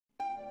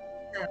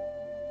So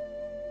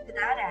to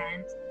that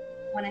end,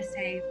 I want to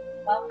say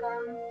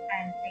welcome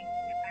and thank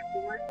you to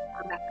everyone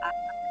on the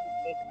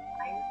upcoming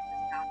time to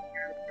South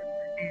Carolina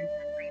and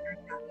the greater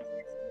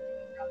Southeastern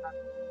community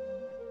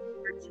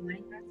for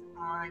joining us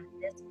on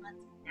this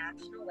month's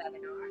national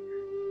webinar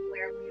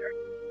where we are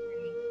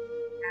featuring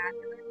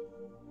fabulous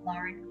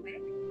Lauren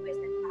Quick, who is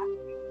an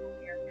occupational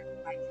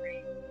therapist by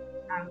trade,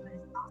 who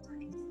is also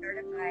a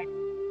certified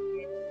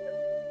yoga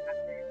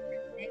instructor. And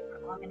today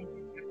we're all going to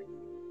get the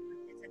opportunity to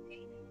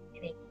participate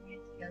in a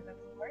kids yoga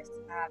course.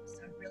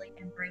 So really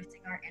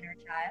embracing our inner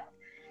child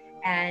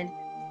and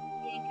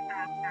seeing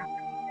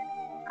after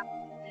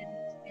we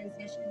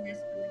transition this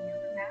from a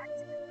yoga mat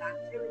to the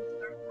classroom and to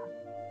our home.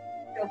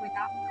 So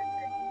without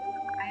further ado,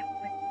 I am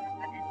going to go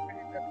ahead and turn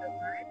it over to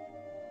Lauren.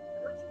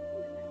 What you do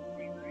with us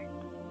today, Lauren?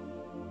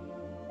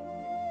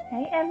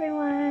 Hey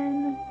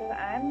everyone, so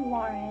I'm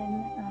Lauren.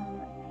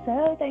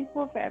 So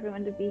thankful for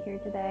everyone to be here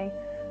today.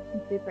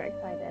 I'm super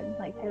excited.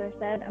 Like Taylor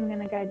said, I'm going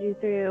to guide you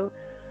through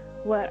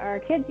what our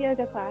kids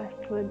yoga class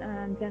would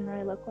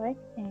generally look like,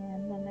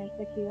 and then there's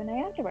the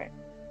Q&A afterwards.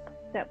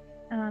 So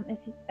if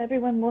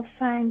everyone will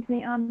find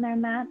me on their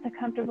mat, a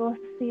comfortable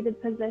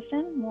seated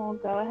position, we'll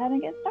go ahead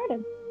and get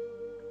started.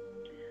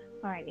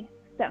 Alrighty,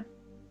 so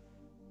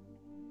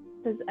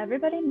does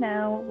everybody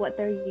know what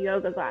their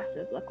yoga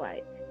glasses look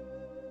like?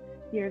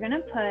 You're going to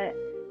put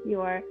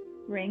your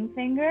ring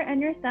finger and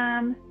your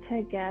thumb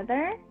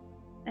together,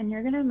 and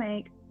you're going to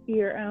make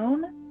your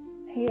own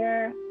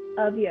pair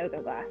of yoga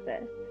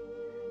glasses.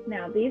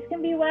 Now, these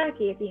can be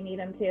wacky if you need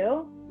them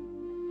to.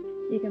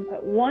 You can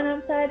put one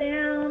upside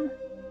down,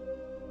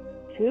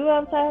 two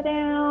upside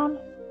down.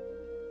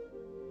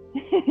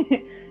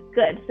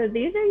 Good. So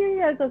these are your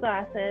yoga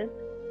glasses,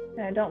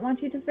 and I don't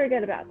want you to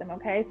forget about them,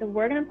 okay? So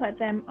we're going to put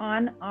them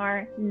on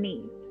our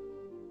knees.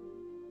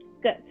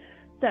 Good.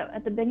 So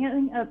at the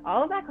beginning of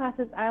all of my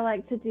classes, I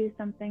like to do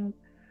something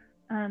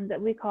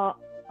that we call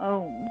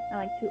Om. I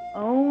like to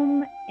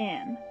Om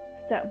in.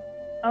 So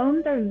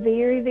Oms are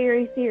very,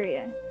 very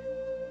serious,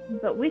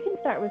 but we can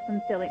start with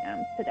some silly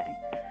Oms today.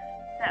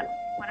 So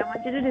what I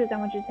want you to do is I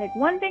want you to take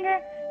one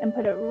finger and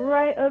put it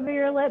right over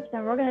your lips,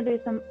 and we're going to do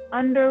some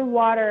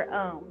underwater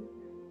Om.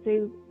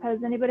 So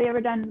has anybody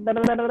ever done blah,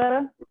 blah, blah, blah,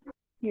 blah?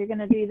 You're going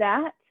to do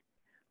that,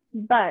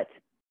 but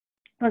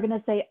we're going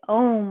to say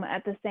Om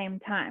at the same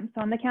time.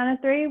 So on the count of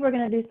three, we're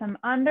going to do some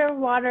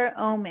underwater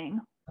Oming.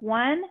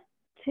 1,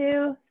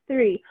 2,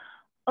 3.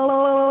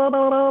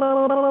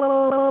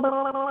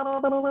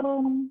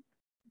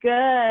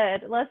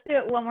 Good. Let's do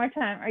it one more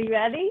time. Are you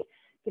ready?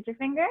 Get your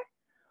finger.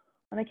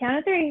 On the count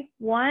of three.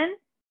 1,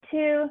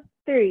 2,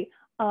 3.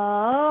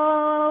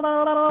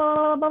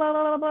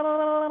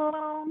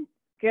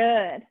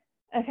 Good.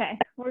 Okay.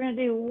 We're going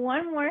to do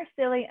one more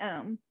silly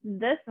Om.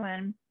 This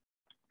one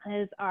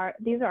these are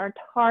our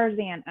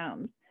Tarzan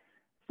Oms.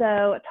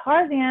 So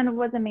Tarzan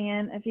was a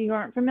man, if you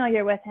aren't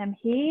familiar with him,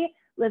 he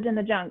lived in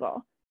the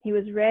jungle. He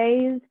was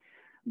raised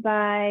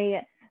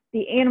by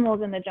the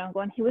animals in the jungle,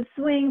 and he would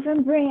swing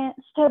from branch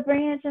to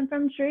branch and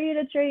from tree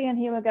to tree, and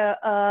he would go,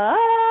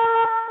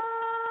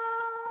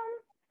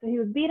 so he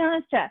would beat on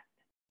his chest.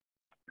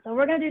 So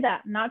we're going to do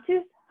that. Not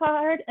too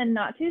hard and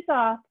not too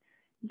soft.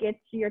 Get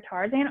your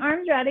Tarzan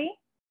arms ready.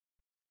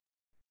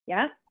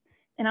 Yeah.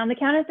 And on the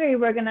count of three,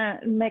 we're going to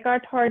make our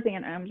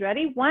Tarzan arms.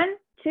 Ready? 1,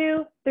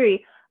 2,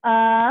 3.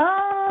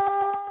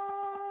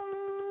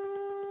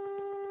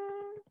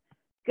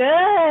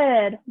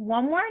 Good.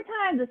 One more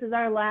time. This is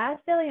our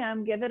last silly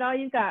Om. Give it all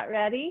you've got.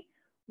 Ready?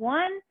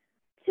 1,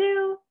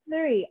 2,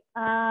 3.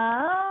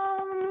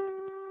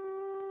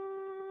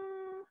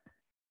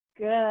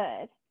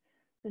 Good.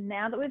 So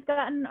now that we've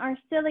gotten our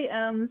silly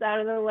Oms out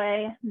of the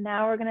way,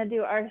 now we're going to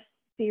do our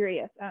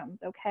serious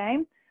Oms, okay?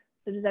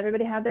 So does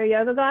everybody have their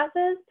yoga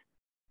glasses?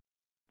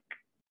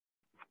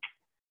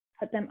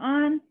 Put them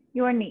on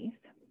your knees.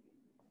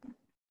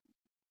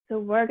 So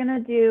we're going to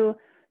do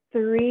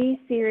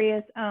 3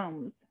 serious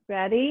Oms.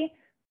 Ready?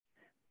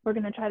 We're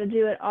going to try to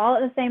do it all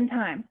at the same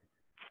time.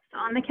 So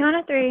on the count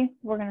of 3,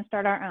 we're going to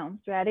start our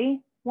Oms.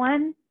 Ready?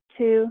 1,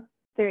 2,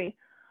 3.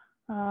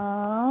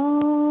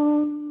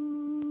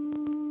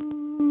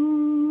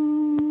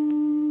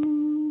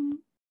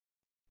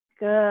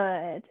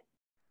 Good.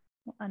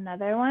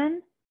 Another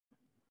one.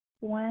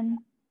 1,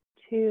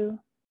 2,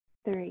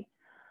 3.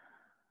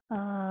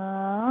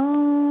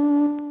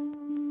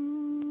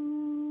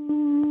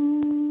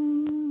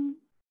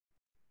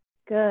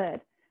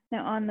 Good.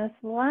 Now on this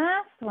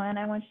last one,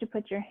 I want you to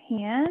put your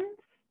hands,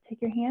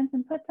 take your hands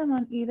and put them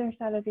on either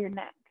side of your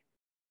neck.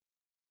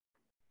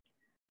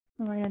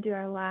 And we're going to do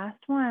our last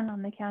one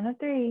on the count of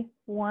 3.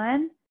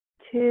 1,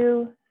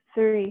 2,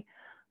 3.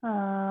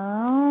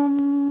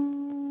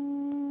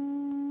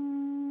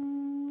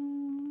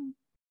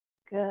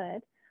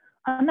 Good.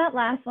 On that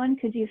last one,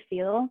 could you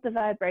feel the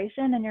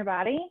vibration in your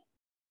body?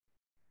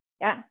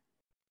 Yeah.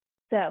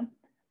 So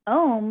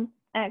Om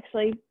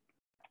actually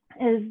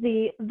is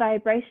the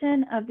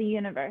vibration of the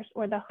universe,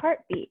 or the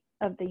heartbeat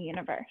of the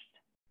universe,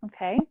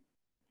 okay?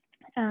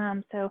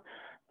 So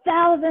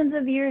thousands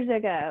of years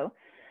ago,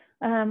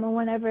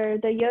 whenever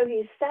the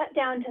yogis sat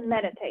down to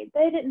meditate,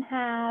 they didn't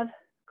have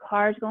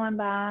cars going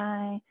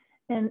by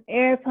and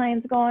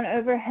airplanes going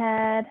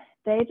overhead.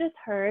 They just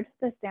heard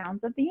the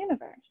sounds of the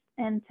universe.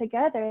 And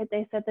together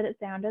they said that it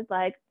sounded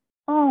like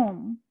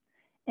Om.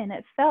 And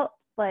it felt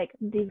like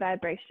the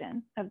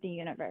vibration of the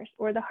universe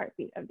or the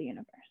heartbeat of the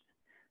universe.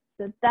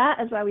 So that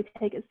is why we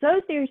take it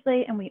so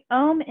seriously and we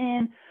Om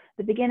in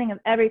the beginning of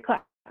every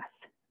class.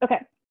 Okay,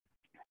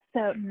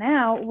 so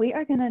now we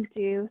are going to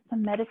do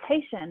some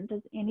meditation.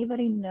 Does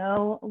anybody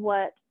know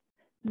what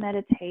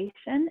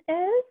meditation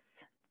is?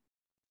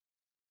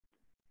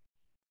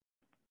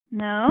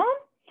 No?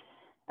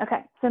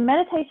 Okay, so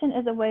meditation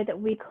is a way that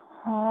we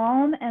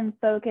calm and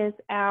focus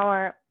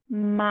our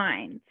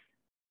minds,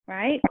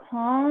 right?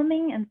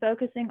 Calming and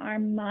focusing our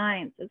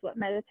minds is what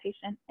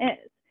meditation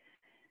is.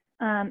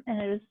 And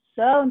it is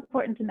so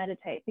important to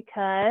meditate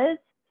because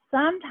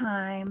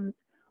sometimes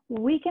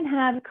we can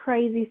have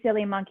crazy,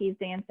 silly monkeys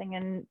dancing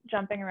and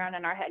jumping around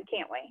in our head,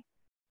 can't we?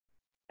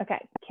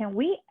 Okay, can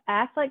we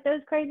act like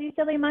those crazy,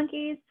 silly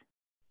monkeys?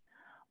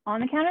 On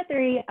the count of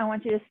 3, I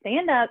want you to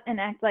stand up and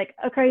act like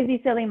a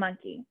crazy, silly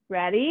monkey.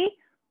 Ready?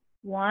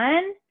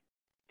 1,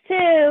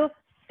 2,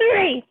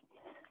 3.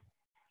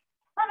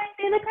 Let me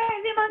see the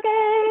crazy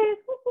monkeys.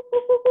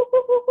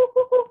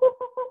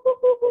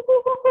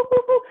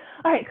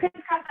 All right,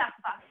 crisscross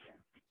applesauce.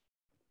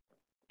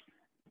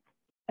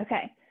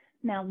 Okay,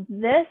 now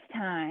this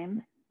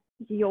time,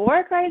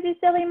 your crazy,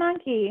 silly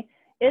monkey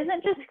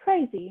isn't just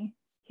crazy.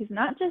 He's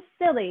not just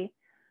silly,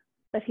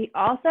 but he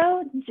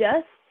also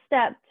just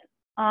stepped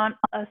on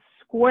a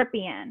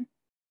scorpion.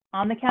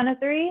 On the count of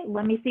 3,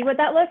 let me see what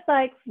that looks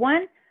like.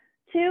 1,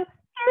 2, 3.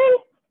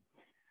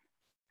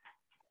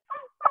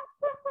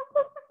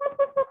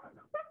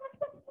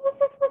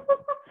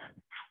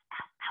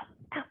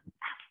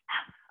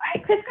 All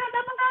right, crisscross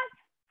applesauce.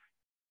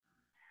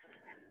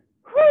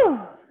 Whew,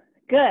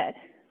 good.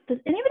 Does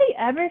anybody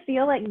ever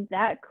feel like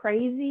that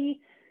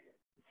crazy,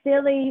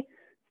 silly,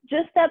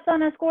 just steps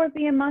on a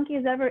scorpion monkey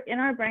is ever in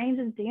our brains,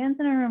 just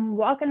dancing and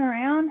walking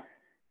around?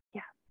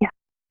 Yeah.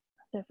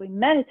 So if we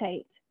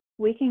meditate,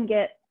 we can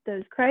get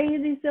those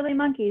crazy, silly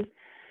monkeys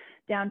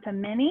down to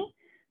many.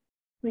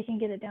 We can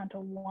get it down to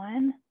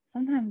 1.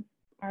 Sometimes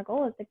our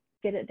goal is to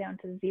get it down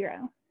to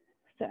 0.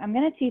 So I'm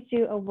going to teach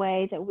you a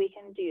way that we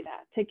can do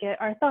that to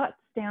get our thoughts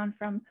down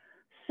from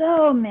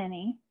so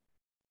many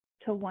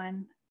to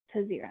 1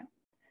 to 0.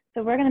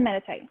 So we're going to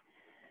meditate.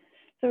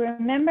 So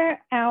remember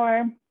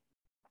our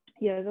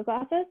yoga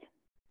classes?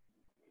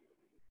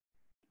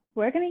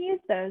 We're going to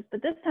use those,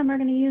 but this time we're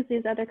going to use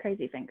these other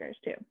crazy fingers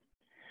too.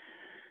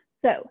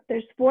 So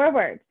there's 4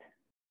 words.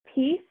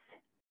 Peace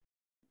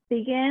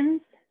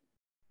begins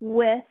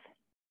with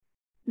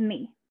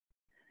me.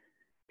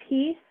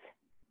 Peace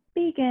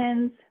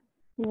begins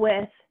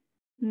with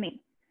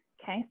me.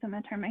 Okay, so I'm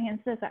going to turn my hands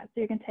to the side.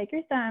 So you can take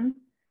your thumb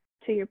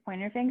to your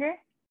pointer finger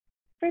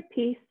for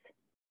peace.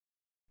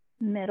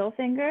 Middle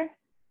finger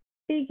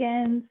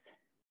begins,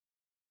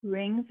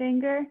 ring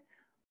finger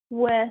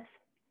with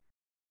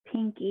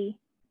pinky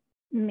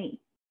me.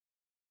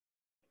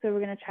 So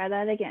we're going to try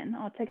that again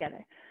all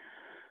together.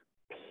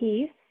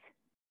 Peace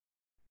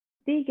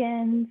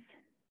begins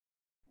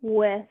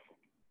with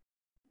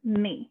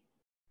me.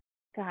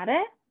 Got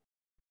it?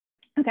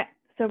 Okay,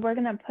 so we're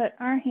going to put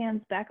our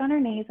hands back on our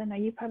knees. I know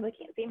you probably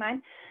can't see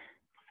mine.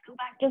 Let's go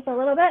back just a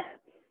little bit.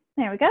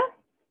 There we go.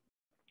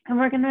 And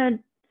we're going to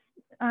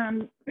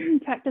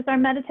practice our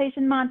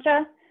meditation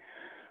mantra.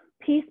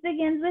 Peace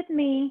begins with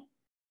me,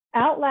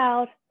 out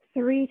loud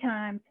 3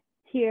 times.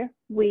 Here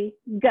we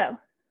go.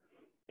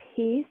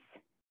 Peace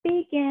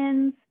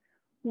begins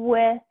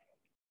with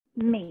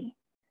me.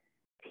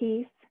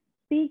 Peace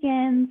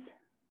begins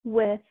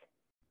with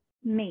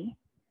me.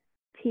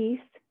 Peace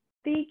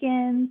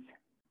begins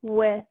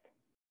with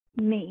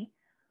me.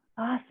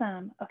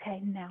 Awesome.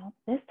 Okay, now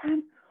this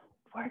time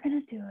we're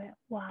going to do it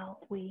while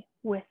we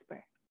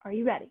whisper. Are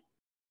you ready?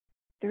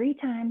 3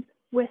 times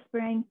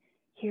whispering.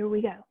 Here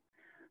we go.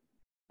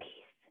 Peace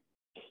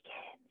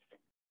begins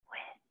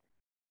with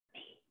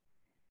me.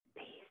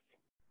 Peace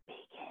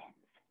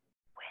begins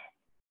with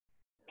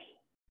me.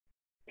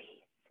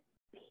 Peace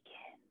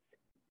begins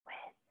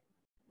with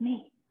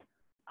me.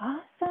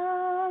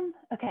 Awesome.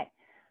 Okay,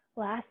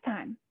 last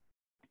time.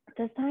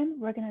 This time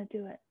we're going to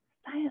do it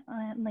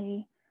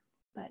silently,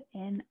 but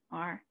in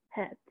our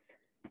heads.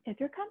 If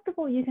you're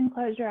comfortable, you can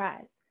close your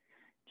eyes.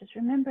 Just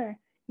remember,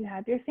 you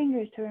have your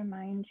fingers to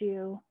remind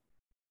you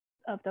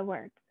of the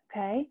words,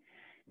 okay?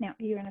 Now,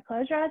 you're going to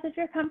close your eyes if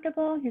you're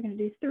comfortable. You're going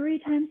to do 3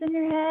 times in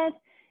your head,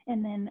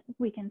 and then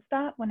we can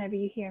stop whenever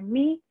you hear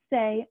me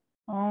say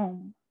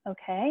Om,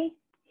 okay?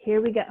 Here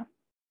we go.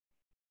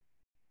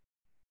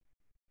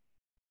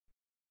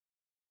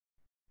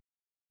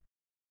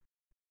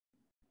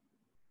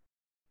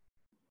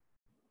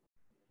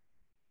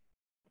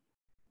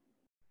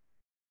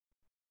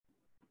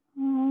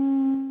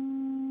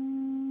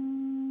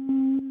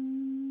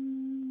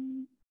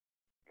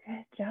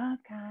 Good job,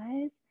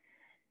 guys.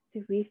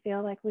 Do we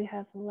feel like we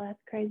have less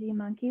crazy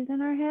monkeys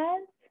in our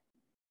heads?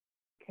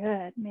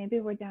 Good.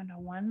 Maybe we're down to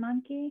one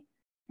monkey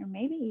or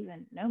maybe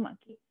even no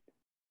monkeys.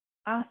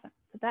 Awesome.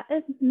 So that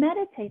is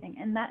meditating,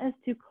 and that is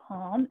to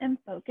calm and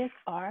focus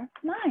our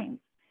minds.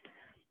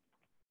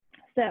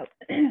 So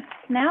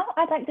now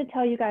I'd like to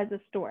tell you guys a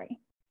story.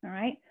 All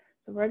right.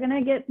 So we're going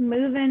to get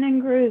moving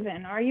and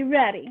grooving. Are you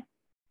ready?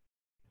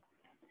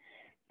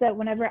 So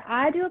whenever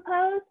I do a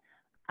pose,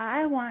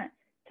 I want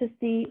to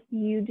see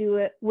you do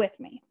it with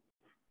me.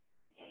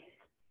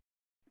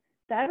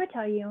 Did I ever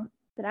tell you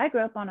that I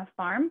grew up on a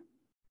farm?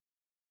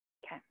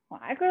 Okay,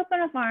 well, I grew up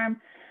on a farm,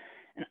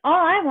 and all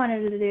I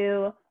wanted to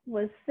do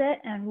was sit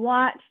and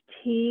watch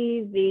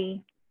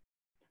TV.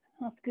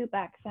 I'll scoot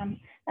back some.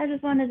 I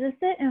just wanted to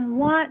sit and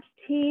watch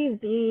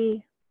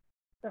TV.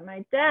 But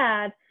my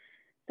dad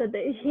said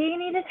that he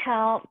needed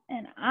help,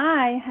 and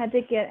I had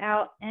to get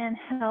out and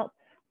help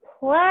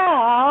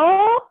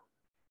plow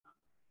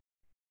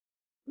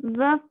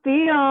the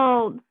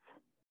fields.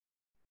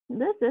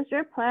 This is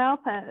your plow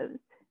pose.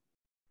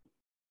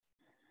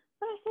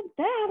 But I said,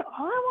 Dad,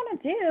 all I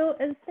want to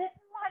do is sit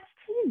and watch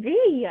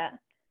TV.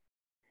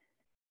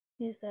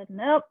 He said,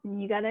 nope,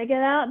 you got to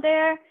get out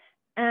there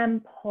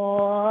and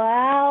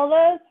plow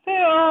those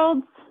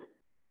fields.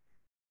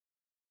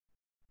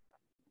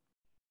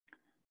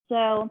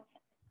 So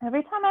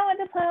every time I went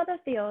to plow the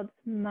fields,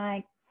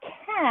 my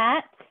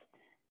cat,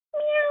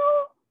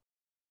 meow,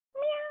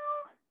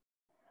 meow,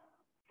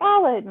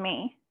 followed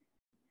me.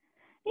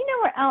 You know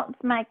where else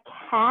my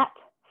cat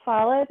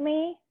followed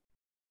me?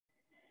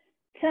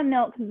 To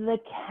milk the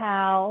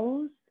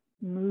cows.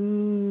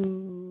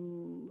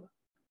 Moo.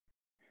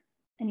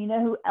 And you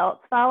know who else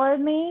followed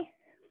me?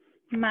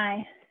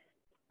 My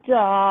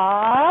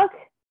dog.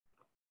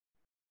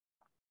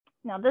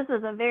 Now this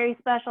is a very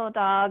special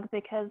dog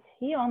because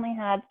he only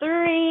had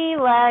 3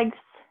 legs.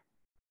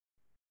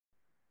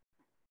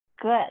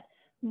 Good.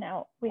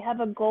 Now we have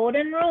a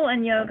golden rule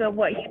in yoga.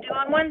 What you do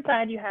on one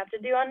side, you have to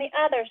do on the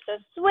other. So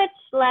switch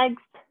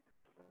legs.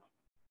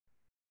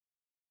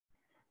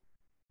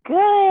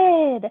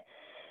 Good.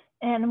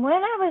 And when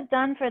I was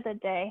done for the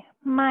day,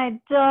 my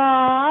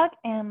dog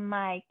and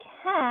my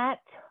cat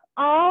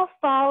all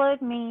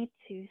followed me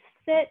to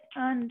sit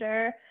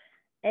under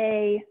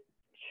a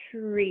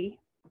tree.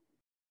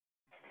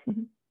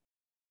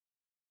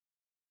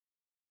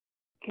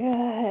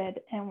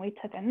 Good. And we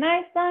took a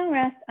nice long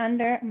rest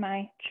under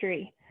my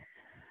tree.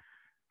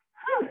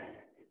 Whew.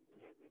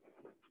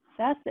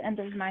 That's the end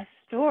of my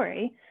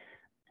story.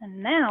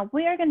 And now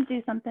we are going to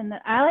do something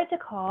that I like to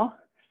call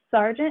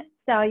Sergeant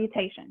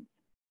Salutations.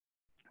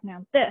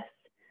 Now this,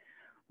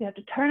 we have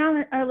to turn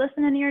on our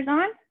listening ears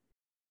on,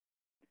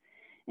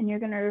 and you're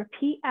going to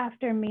repeat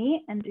after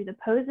me and do the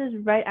poses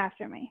right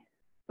after me.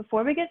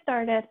 Before we get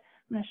started,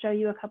 I'm going to show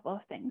you a couple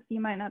of things you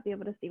might not be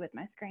able to see with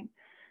my screen.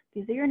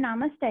 These are your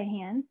namaste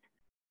hands.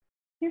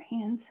 Your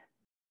hands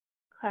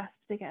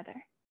clasped together.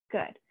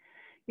 Good.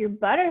 Your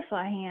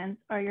butterfly hands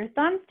are your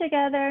thumbs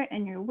together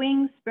and your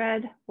wings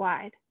spread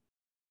wide.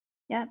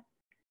 Yep.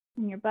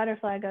 And your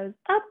butterfly goes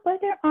up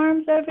with your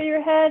arms over your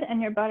head,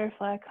 and your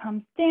butterfly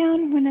comes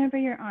down whenever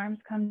your arms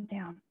come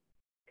down.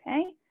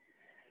 Okay?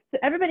 So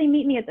everybody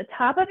meet me at the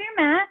top of your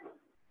mat.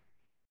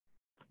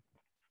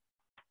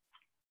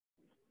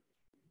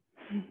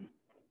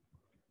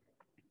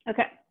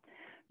 Okay.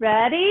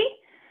 Ready?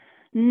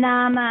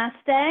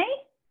 Namaste.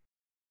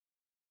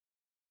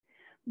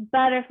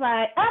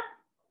 Butterfly up.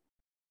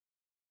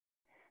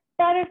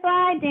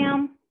 Butterfly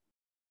down.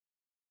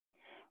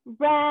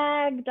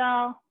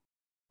 Ragdoll.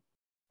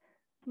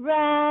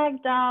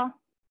 Ragdoll.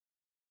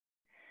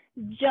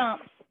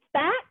 Jump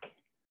back.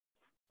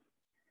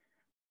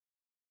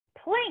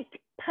 Plank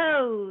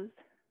pose.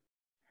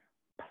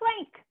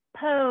 Plank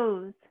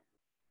pose.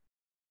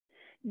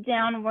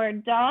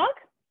 Downward dog.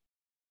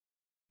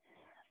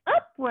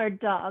 Upward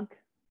dog.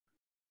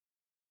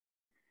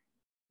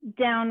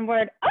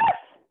 Downward up.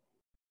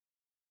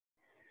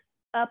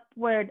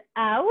 Upward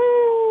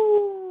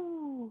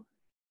ow.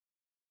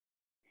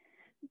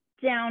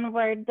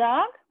 Downward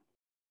dog.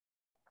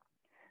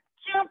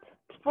 Jump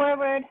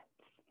forward.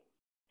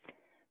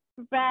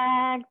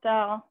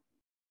 Ragdoll.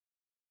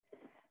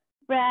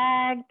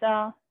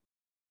 Ragdoll.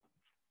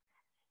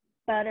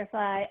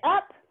 Butterfly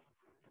up.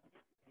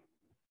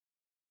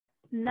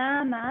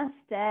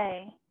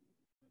 Namaste.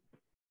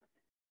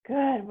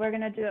 Good. We're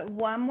going to do it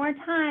one more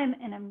time,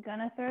 and I'm going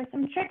to throw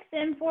some tricks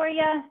in for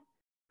you.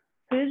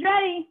 Who's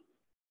ready?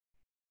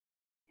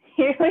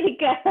 Here we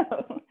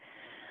go.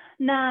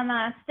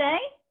 Namaste.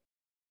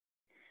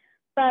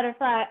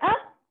 Butterfly up.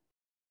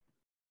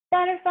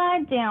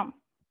 Butterfly down.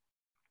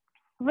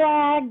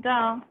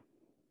 Ragdoll.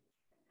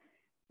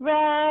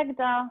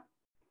 Ragdoll.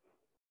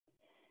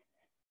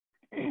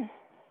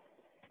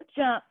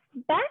 Jump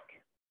back.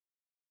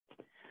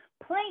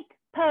 Plank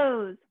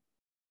pose.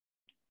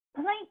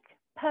 Plank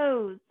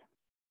pose.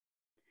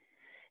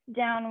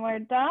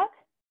 Downward dog.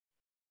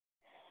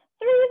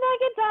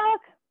 Three-legged dog.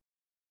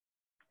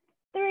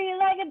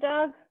 Three-legged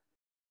dog.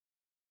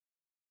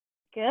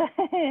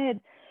 Good.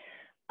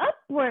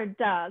 Upward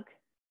dog.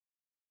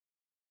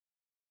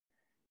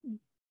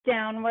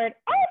 Downward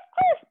arf,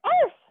 arf,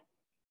 arf.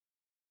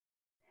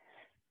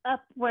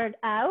 Upward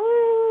ow.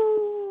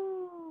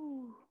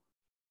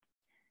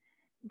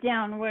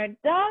 Downward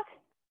dog.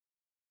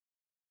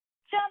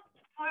 Jump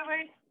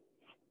forward.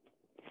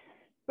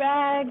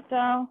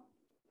 Ragdoll.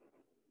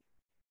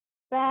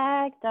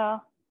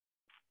 Ragdoll.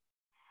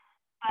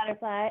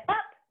 Butterfly up.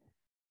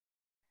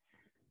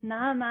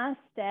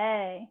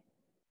 Namaste.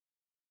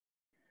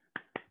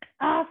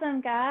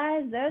 Awesome,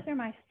 guys. Those are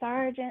my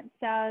sergeant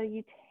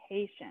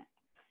salutations.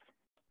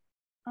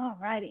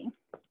 Alrighty.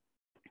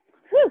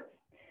 Whew.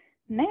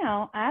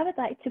 Now, I would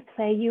like to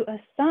play you a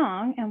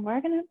song, and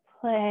we're going to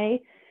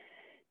play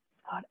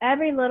called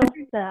Every Little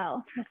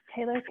Cell. Miss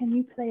Taylor, can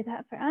you play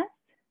that for us?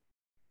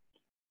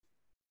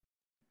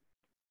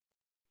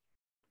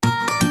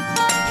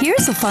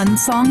 Here's a fun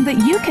song that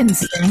you can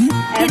sing.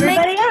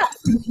 Everybody up.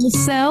 It makes a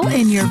cell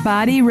in your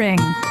body ring.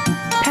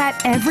 Pat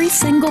every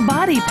single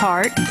body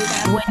part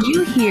when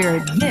you hear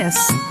this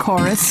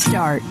chorus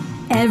start.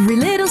 Every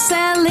little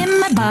cell in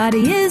my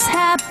body is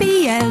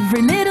happy.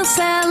 Every little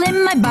cell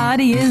in my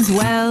body is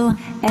well.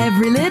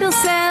 Every little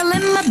cell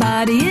in my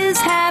body is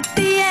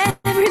happy.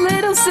 Every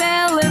little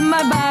cell in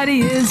my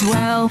body is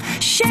well.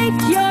 Shake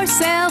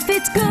yourself,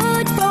 it's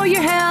good for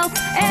your health.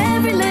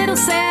 Every little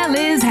cell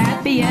is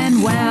happy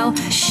and well.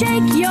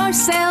 Shake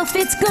yourself,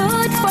 it's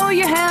good for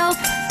your health.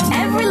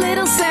 Every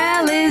little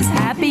cell is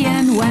happy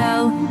and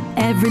well.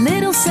 Every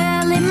little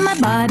cell in my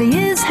body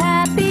is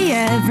happy.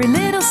 Every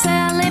little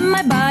cell in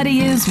my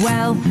body is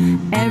well.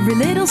 Every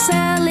little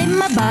cell in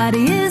my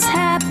body is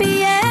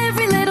happy.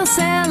 Every little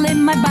cell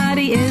in my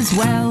body is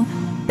well.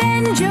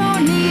 Bend your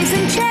knees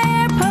and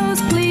chair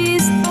pose,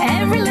 please.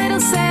 Every little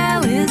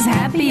cell is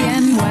happy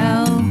and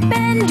well.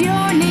 Bend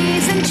your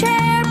knees and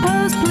chair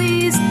pose,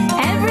 please.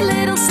 Every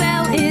little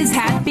cell is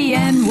happy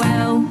and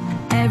well.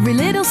 Every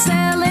little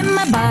cell in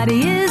my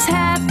body is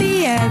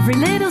happy. Every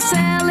little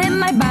cell in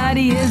my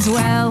body is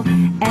well.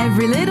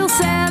 Every little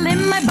cell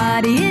in my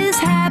body is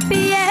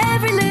happy.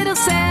 Every little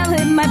cell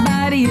in my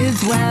body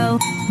is well.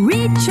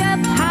 Reach up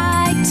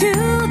high to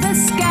the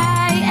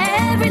sky.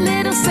 Every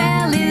little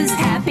cell is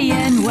happy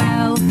and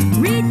well.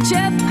 Reach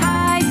up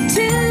high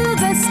to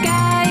the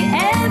sky.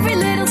 Every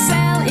little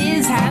cell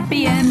is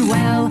happy and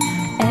well.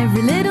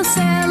 Every little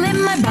cell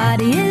in my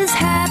body is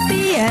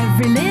happy.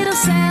 Every little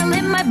cell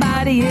in my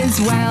body is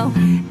well.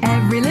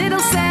 Every little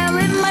cell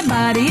in my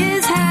body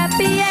is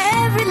happy.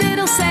 Every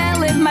little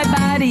cell in my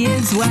body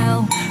is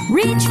well.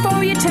 Reach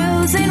for your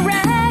toes and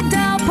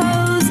ragdoll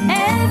pose.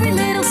 Every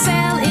little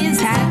cell is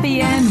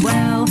happy and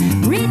well.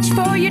 Reach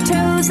for your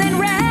toes and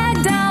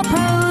ragdoll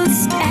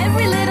pose.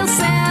 Every little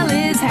cell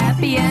is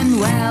happy and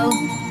well.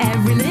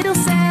 Every little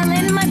cell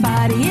in my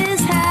body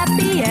is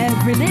happy.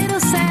 Every little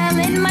cell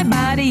in my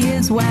body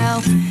is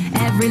well.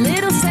 Every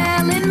little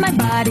cell in my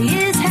body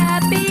is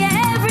happy.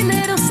 Every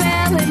little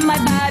cell in my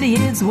body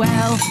is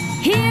well.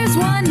 Here's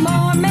one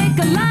more, make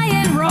a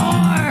lion roar.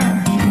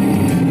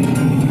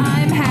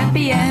 I'm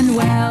happy and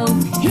well.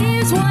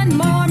 Here's one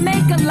more,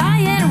 make a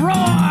lion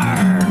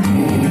roar.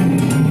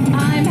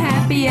 I'm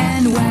happy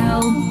and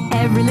well.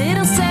 Every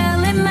little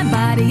cell in my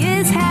body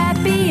is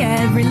happy.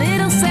 Every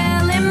little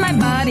cell in my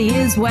body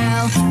is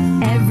well.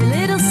 Every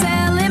little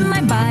cell in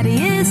my body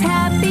is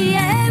happy.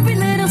 Every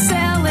little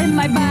cell in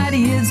my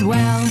body is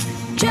well.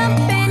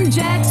 Jumping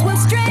jacks will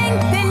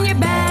strengthen your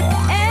back.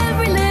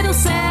 Every little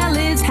cell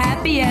is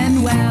happy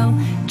and well.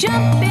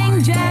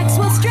 Jumping jacks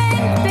will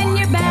strengthen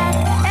your back.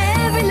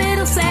 Every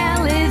little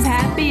cell is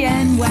happy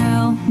and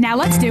well. Now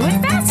let's do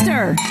it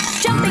faster.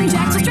 Jumping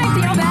jacks will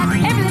strengthen your back.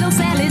 Every little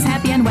cell is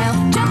happy and well.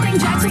 Jumping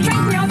jacks will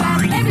strengthen your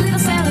back. Every little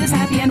cell is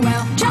happy and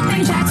well.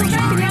 Jumping jacks will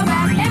strengthen your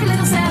back. Every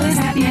little cell is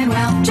happy and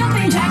well.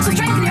 Jumping jacks will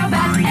strengthen your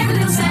back. Every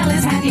little cell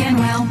is happy and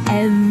well.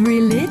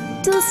 Every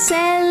little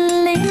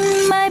cell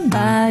in my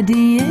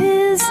body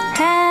is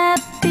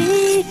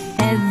happy.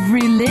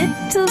 Every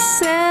little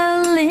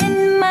cell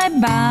in my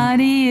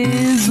body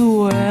is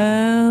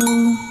well.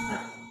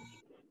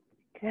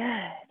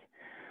 Good.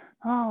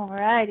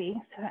 Alrighty.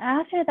 So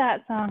after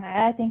that song,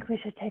 I think we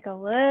should take a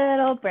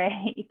little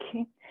break.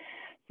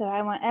 So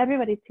I want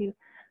everybody to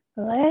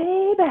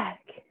lay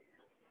back.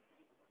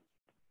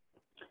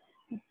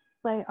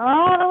 Lay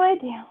all the way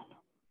down.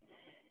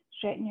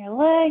 Straighten your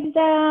legs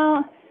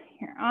out.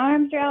 Your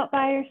arms are out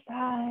by your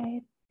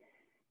side.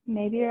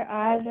 Maybe your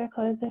eyes are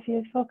closed if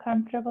you feel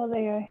comfortable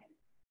there.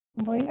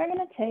 We are going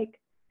to take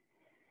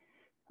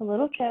a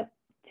little trip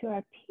to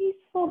our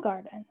peaceful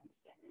gardens.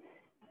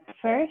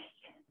 First,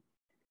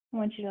 I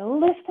want you to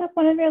lift up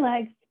one of your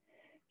legs,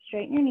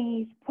 straighten your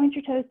knees, point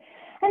your toes,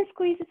 and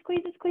squeeze it,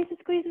 squeeze it, squeeze it,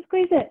 squeeze it,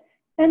 squeeze it.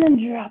 And then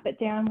drop it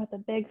down with a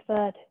big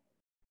thud.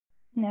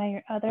 Now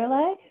your other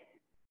leg.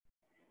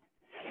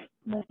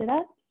 Lift it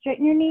up,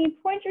 straighten your knee,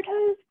 point your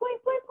toes,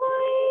 point, point,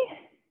 point.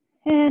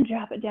 And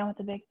drop it down with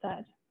a big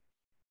thud.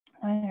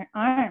 On your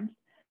arms.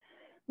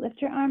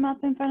 Lift your arm up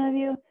in front of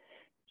you.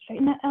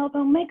 Straighten that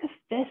elbow. Make a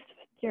fist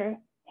with your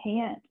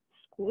hand.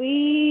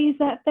 Squeeze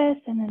that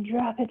fist and then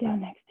drop it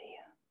down next to you.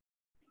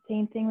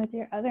 Same thing with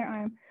your other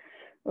arm.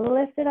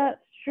 Lift it up.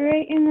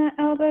 Straighten that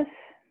elbow.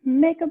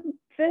 Make a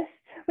fist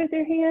with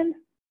your hand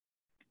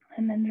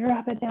and then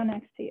drop it down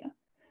next to you.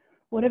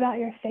 What about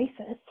your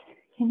faces?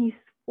 Can you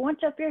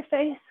scrunch up your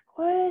face,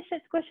 squish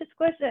it, squish it,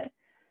 squish it,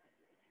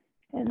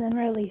 and then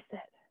release it.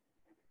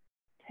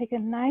 Take a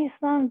nice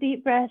long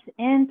deep breath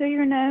in through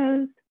your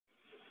nose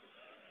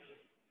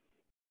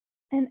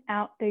and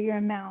out through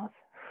your mouth.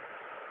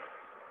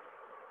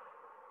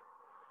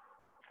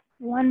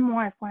 One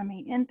more for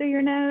me. In through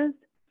your nose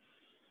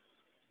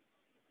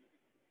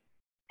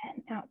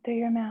and out through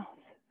your mouth.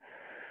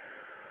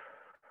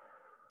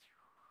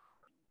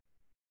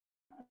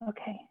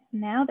 Okay,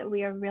 now that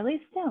we are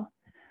really still,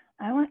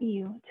 I want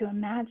you to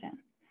imagine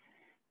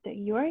that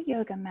your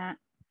yoga mat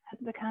has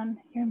become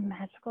your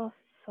magical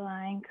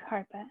flying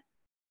carpet.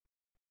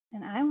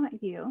 And I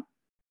want you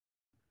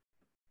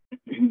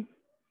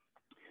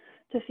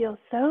to feel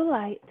so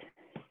light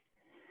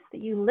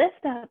that you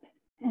lift up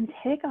and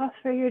take off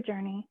for your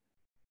journey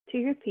to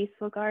your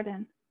peaceful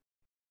garden.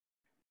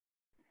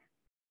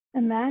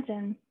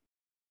 Imagine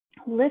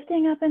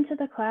lifting up into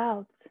the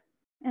clouds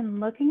and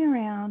looking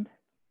around,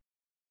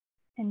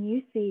 and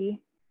you see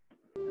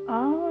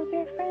all of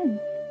your friends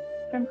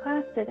from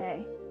class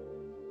today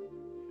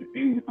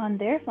on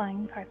their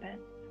flying carpet.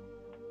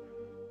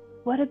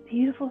 What a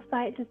beautiful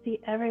sight to see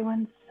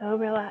everyone so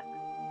relaxed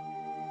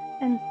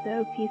and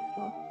so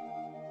peaceful.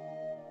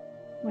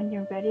 When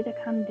you're ready to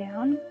come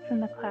down from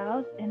the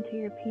clouds into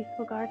your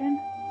peaceful garden,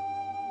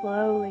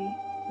 slowly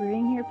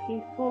bring your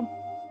peaceful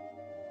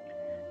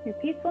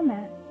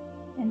mat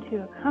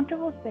into a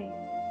comfortable space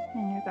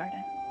in your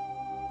garden.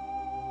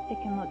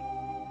 It can look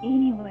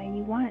any way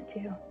you want it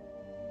to.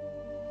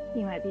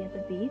 You might be at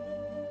the beach.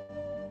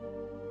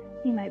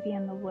 You might be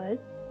in the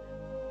woods.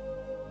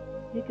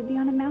 You could be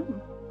on a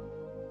mountain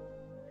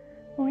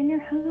or in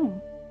your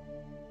home.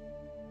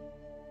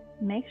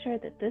 Make sure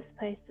that this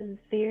place is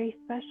very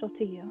special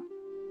to you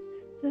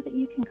so that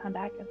you can come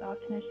back as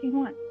often as you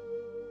want.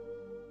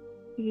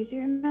 Use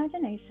your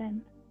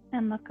imagination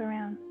and look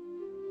around.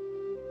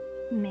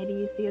 Maybe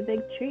you see a big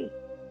tree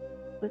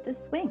with a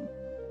swing.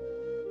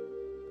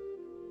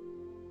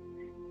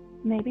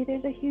 Maybe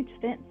there's a huge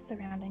fence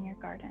surrounding your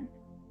garden,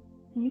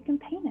 and you can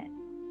paint it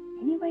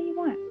any way you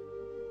want.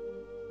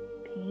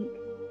 Pink,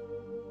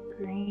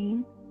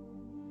 green,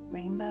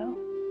 rainbow.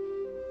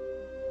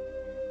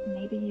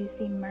 Maybe you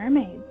see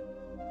mermaids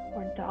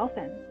or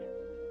dolphins.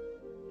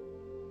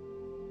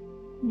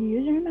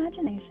 Use your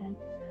imagination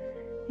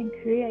and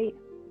create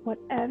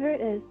whatever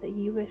it is that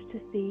you wish to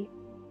see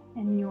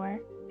in your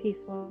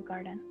peaceful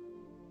garden.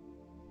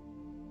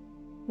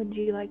 Would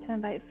you like to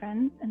invite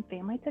friends and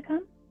family to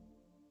come?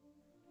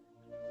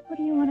 Or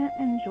do you want to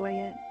enjoy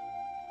it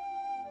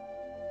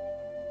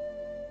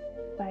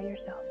by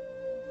yourself?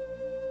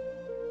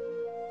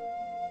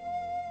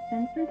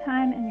 Spend some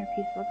time in your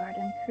peaceful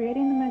garden,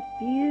 creating the most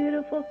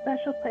beautiful,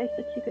 special place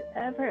that you could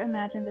ever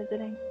imagine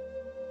visiting.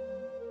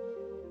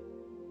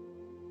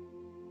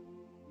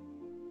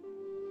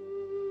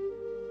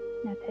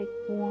 Now take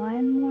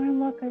one more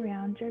look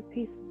around your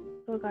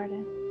peaceful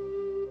garden.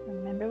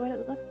 Remember what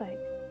it looks like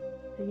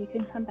so you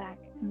can come back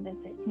and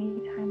visit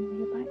anytime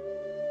you'd like.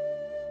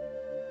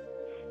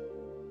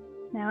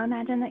 Now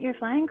imagine that your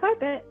flying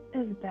carpet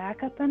is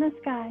back up in the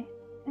sky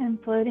and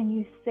floating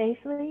you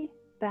safely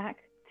back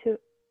to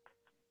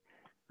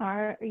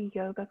our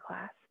yoga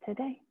class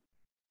today.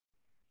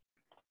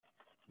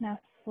 Now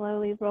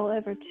slowly roll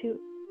over to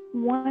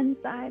one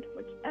side,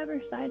 whichever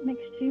side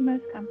makes you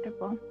most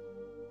comfortable.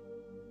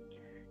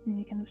 And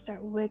you can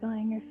start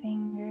wiggling your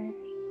fingers,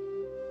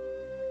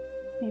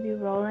 maybe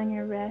rolling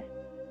your wrists,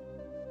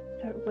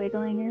 start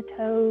wiggling your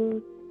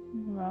toes,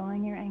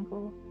 rolling your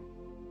ankles.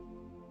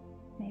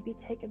 Maybe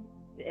take a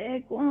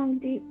big, long,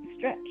 deep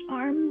stretch,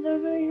 arms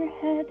over your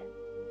head.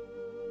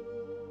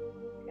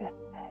 Good.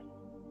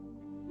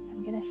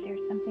 I'm going to share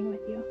something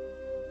with you.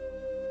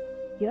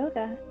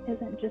 Yoga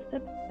isn't just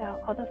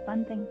about all the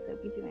fun things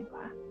that we do in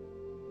class,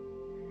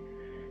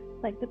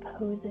 like the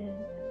poses,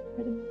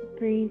 or the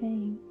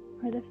breathing,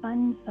 or the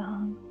fun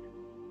songs.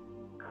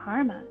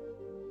 Karma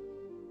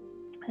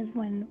is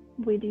when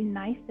we do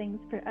nice things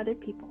for other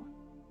people,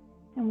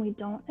 and we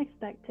don't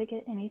expect to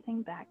get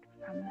anything back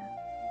from them.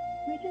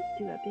 We just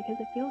do it because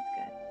it feels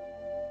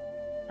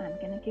good. I'm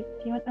going to give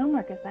you an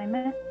homework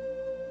assignment.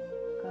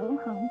 Go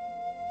home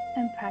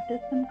and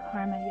practice some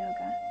karma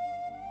yoga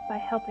by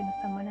helping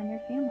someone in your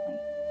family.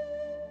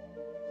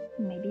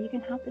 Maybe you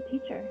can help the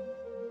teacher.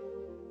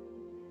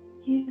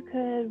 You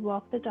could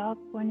walk the dog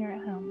when you're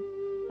at home,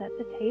 set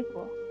the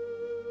table,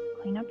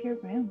 clean up your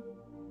room.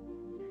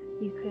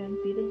 You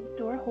could be the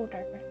door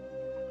holder,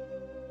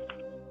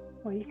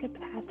 or you could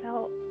pass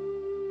out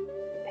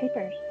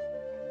papers.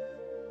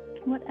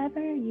 Whatever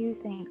you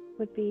think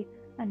would be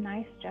a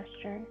nice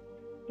gesture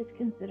is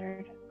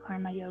considered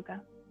karma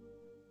yoga.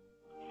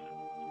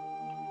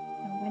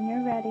 And when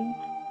you're ready,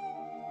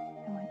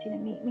 I want you to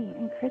meet me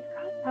in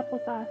crisscross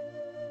applesauce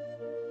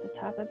at the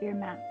top of your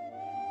mat.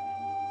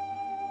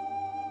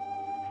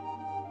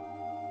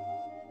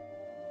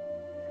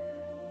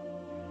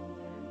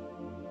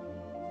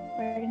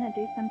 We're going to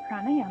do some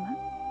pranayama.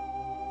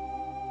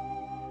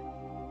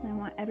 I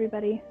want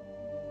everybody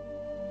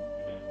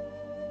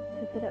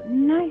to sit up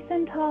nice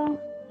and tall,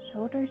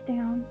 shoulders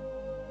down,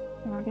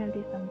 and we're going to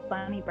do some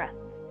bunny breaths.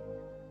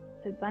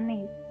 So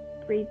bunnies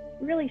breathe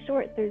really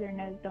short through their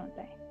nose, don't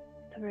they?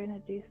 So we're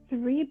going to do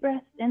 3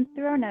 breaths in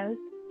through our nose,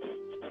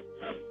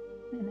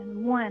 and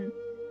then 1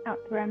 out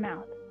through our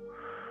mouth.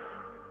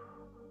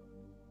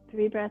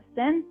 3 breaths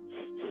in,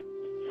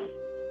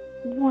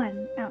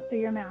 1 out through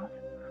your mouth.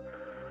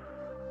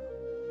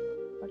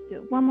 Let's do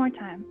it one more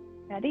time.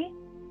 Ready?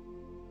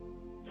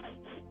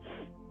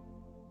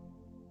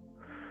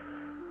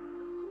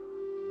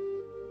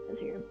 Those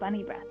are your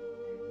bunny breaths.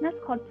 And that's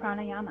called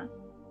pranayama.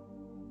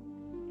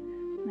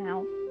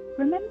 Now,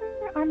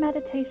 remember our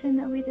meditation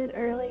that we did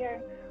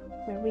earlier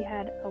where we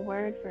had a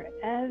word for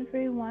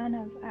every one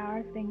of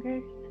our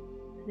fingers?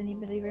 Does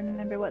anybody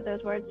remember what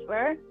those words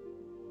were?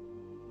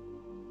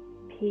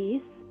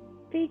 Peace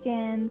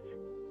begins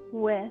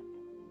with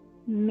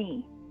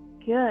me.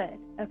 Good.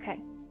 Okay,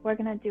 we're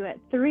going to do it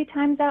 3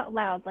 times out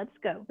loud. Let's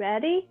go.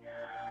 Ready?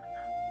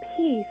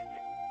 Peace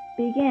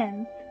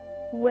begins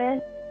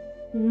with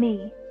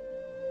me.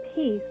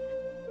 Peace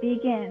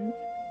begins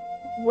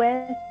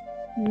with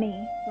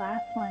me.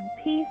 Last one.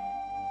 Peace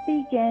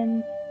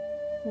begins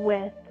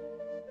with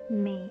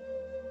me.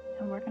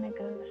 And we're going to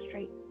go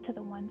straight to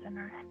the ones in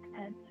our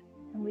heads.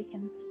 And we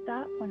can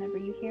stop whenever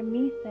you hear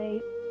me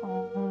say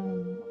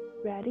Om.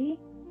 Ready?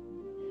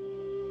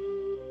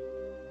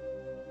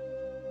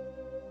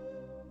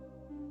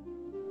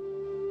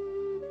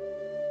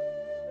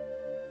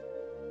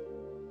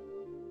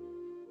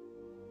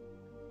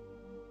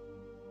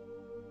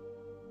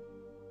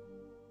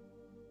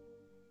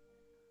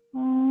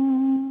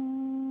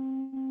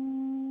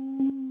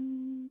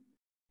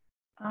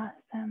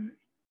 Awesome.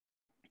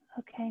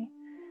 Okay,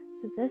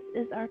 so this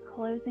is our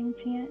closing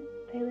chant.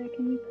 Taylor,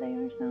 can you play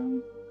our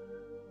song?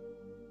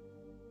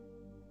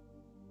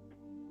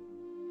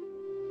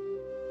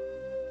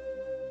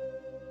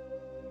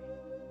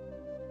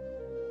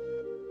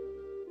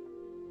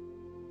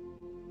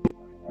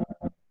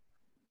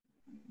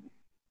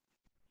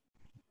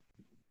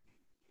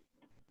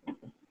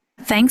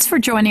 Thanks for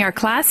joining our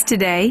class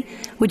today.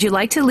 Would you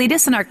like to lead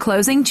us in our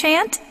closing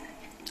chant?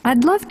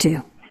 I'd love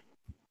to.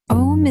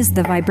 Om is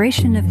the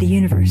vibration of the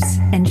universe,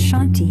 and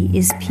Shanti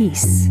is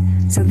peace.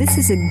 So this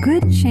is a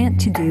good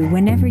chant to do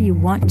whenever you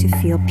want to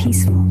feel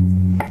peaceful.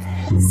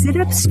 Sit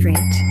up straight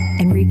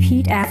and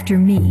repeat after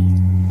me.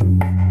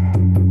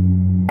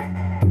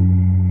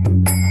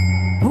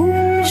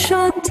 Om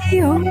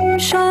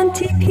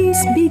Shanti,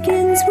 peace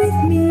begins with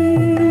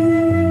me.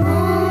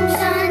 Om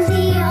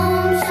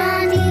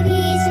Shanti,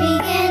 peace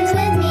begins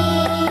with me.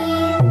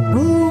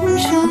 Om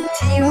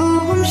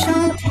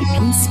Shanti,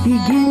 peace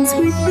begins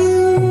with you.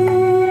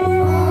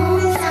 Om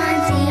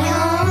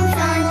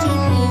Shanti,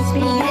 peace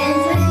begins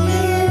with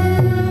you.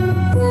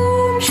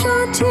 Om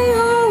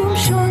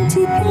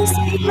Shanti, peace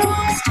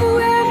belongs to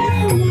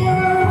everyone.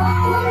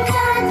 Om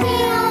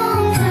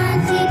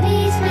Shanti,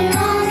 peace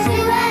belongs to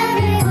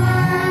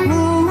everyone.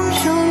 Om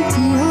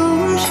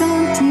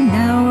Shanti,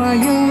 now our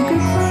yoga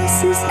class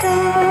is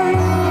done.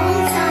 Om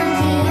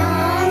Shanti,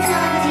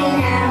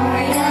 now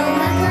our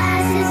yoga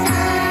class is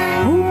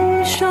done. Om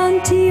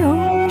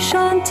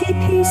Shanti,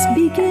 peace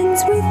begins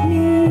with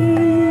me.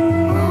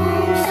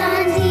 Om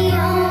Shanti,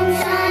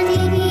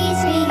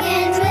 peace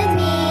begins with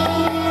me.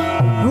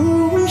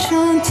 Om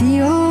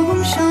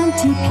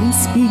Shanti,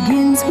 peace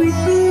begins with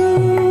you.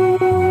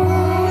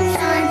 Om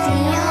Shanti,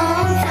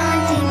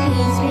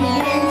 peace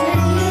begins with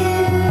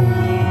you.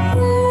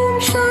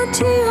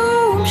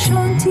 Om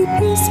Shanti,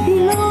 peace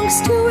belongs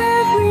to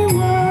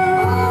everyone.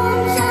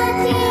 Om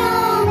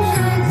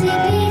Shanti,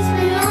 peace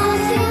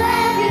belongs to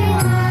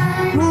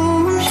everyone.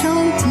 Om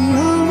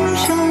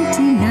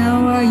Shanti, now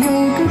our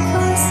yoga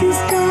class is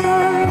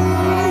done.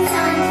 Om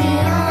Shanti,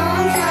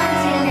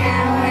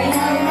 now our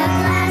yoga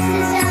class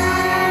is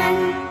done.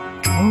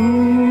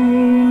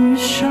 Om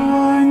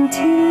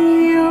Shanti,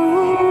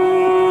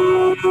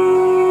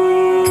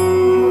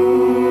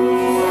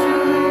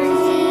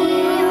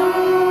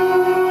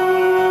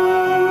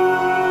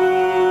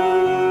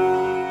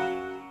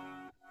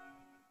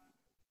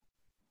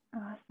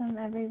 Awesome,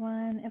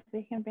 everyone. If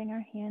we can bring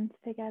our hands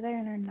together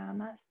in our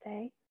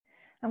namaste,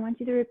 I want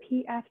you to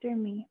repeat after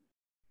me.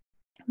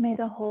 May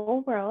the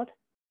whole world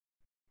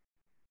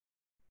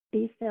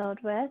be filled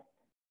with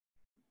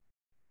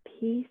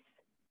peace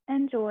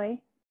and joy,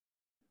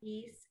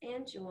 Peace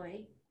and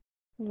joy,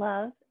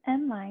 love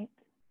and light,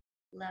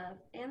 love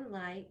and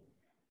light,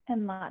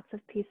 and lots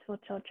of peaceful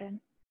children.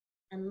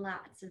 and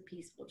lots of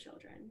peaceful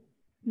children.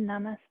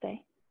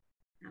 Namaste.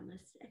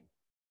 Namaste.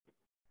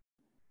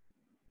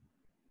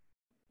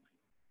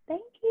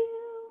 Thank you.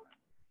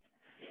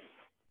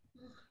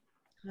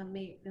 Let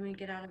me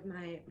get out of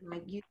my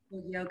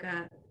youthful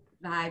yoga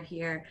vibe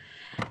here,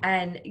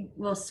 and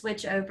we'll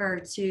switch over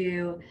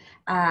to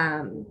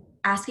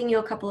asking you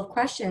a couple of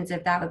questions,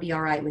 if that would be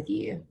all right with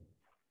you.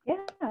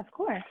 Yeah, of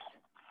course.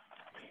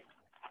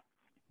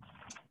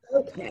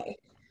 Okay.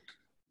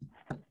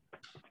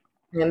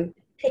 I'm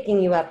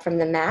picking you up from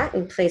the mat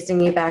and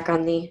placing you back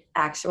on the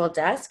actual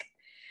desk.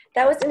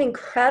 That was an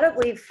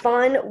incredibly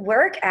fun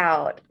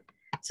workout.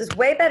 This is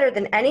way better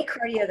than any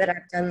cardio that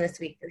I've done this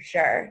week for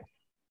sure.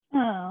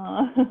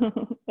 Oh,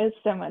 it's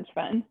so much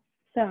fun.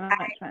 So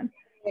much fun.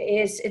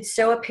 It's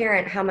so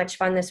apparent how much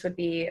fun this would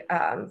be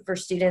for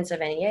students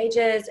of any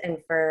ages, and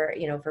for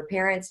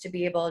parents to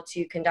be able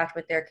to conduct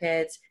with their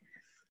kids.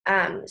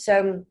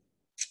 So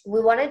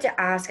we wanted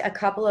to ask a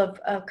couple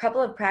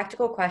of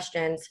practical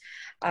questions.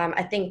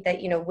 I think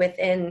that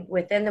within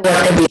the work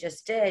that we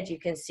just did, you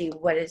can see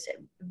what is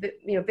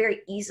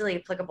very easily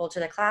applicable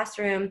to the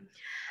classroom.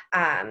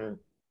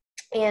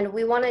 And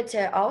we wanted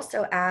to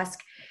also ask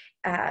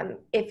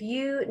if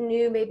you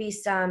knew maybe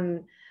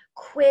some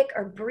quick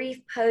or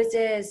brief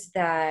poses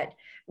that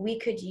we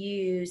could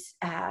use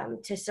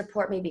to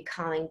support maybe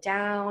calming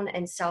down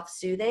and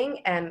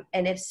self-soothing, and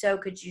if so,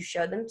 could you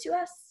show them to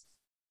us?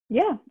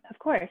 Yeah, of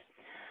course.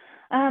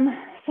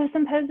 So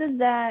some poses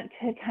that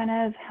could kind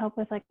of help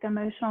with like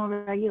emotional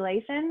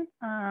regulation.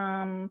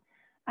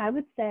 I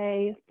would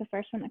say the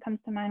first one that comes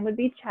to mind would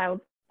be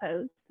child's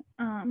pose.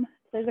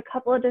 There's a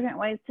couple of different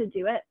ways to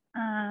do it,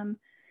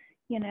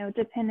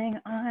 depending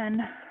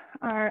on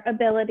our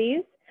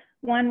abilities.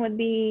 One would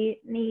be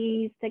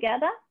knees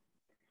together,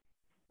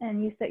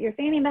 and you set your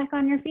fanny back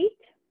on your feet,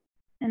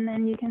 and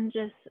then you can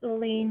just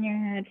lean your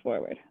head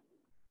forward.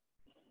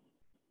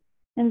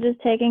 And just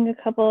taking a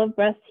couple of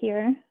breaths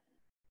here.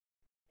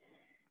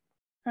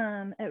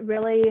 It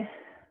really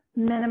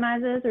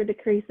minimizes or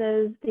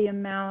decreases the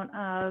amount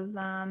of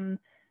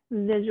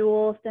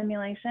visual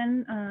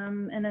stimulation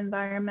and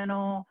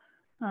environmental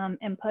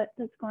input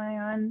that's going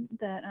on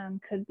that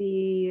could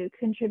be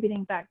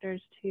contributing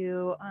factors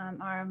to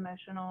our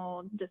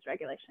emotional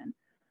dysregulation,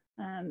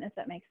 if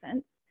that makes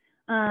sense.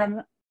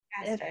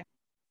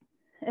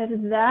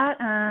 If that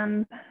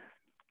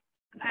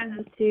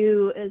is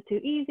too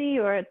easy,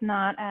 or it's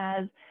not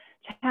as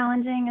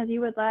challenging as you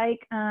would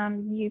like,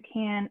 you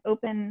can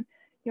open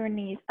your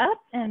knees up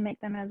and make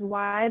them as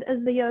wide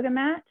as the yoga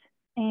mat,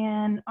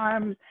 and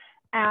arms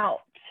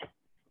out,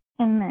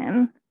 and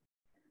then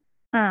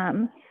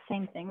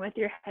same thing with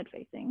your head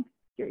facing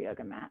your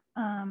yoga mat.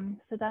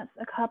 So that's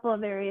a couple of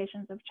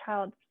variations of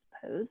child's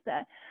pose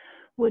that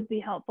would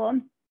be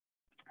helpful.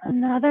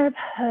 Another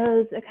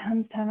pose that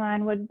comes to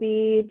mind would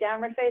be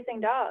downward facing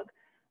dog.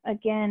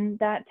 Again,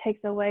 that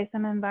takes away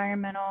some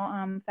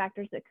environmental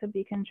factors that could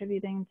be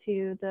contributing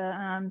to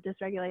the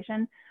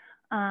dysregulation.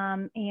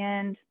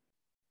 And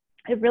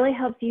it really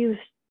helps you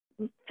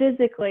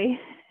physically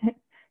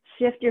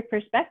shift your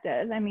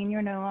perspective. I mean,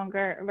 you're no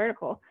longer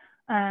vertical.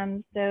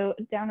 So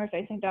downward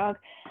facing dog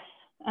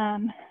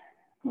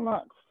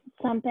looks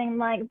something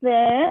like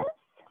this,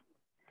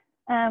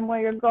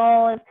 where your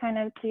goal is kind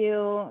of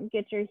to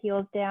get your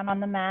heels down on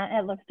the mat.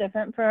 It looks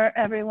different for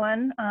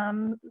everyone,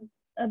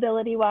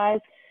 ability-wise,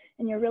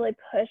 and you're really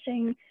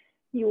pushing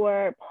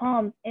your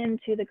palms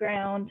into the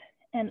ground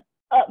and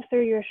up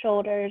through your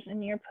shoulders,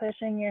 and you're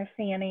pushing your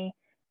fanny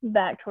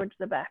back towards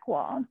the back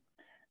wall.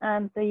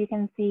 So you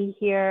can see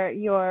here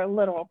your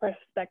literal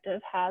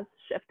perspective has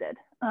shifted,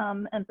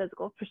 and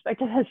physical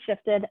perspective has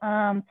shifted,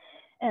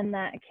 and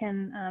that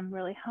can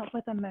really help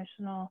with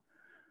emotional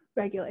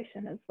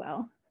regulation as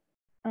well.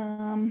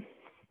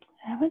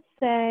 I would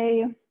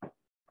say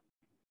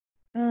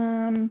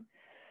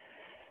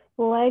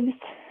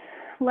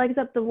legs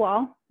up the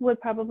wall would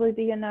probably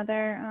be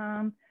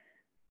another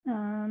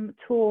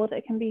tool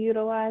that can be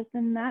utilized,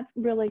 and that's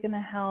really going to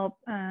help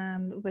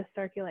with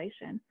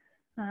circulation.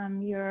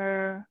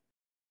 Your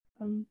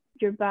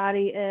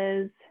body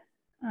is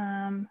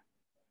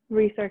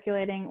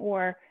recirculating,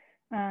 or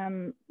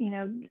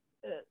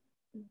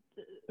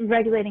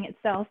regulating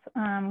itself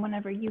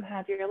whenever you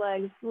have your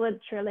legs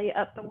literally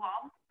up the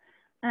wall.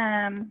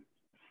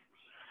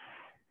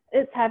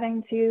 It's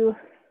having to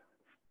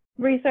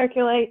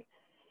recirculate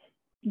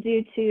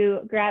due to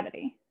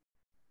gravity.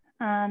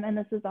 And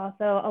this is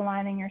also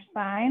aligning your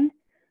spine,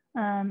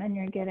 and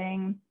you're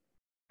getting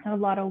a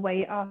lot of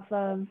weight off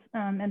of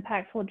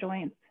impactful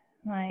joints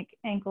like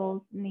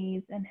ankles,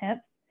 knees, and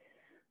hips.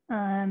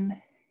 And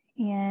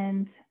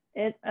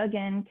it,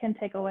 again, can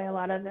take away a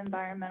lot of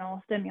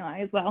environmental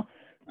stimuli as well,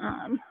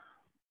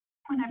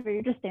 whenever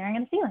you're just staring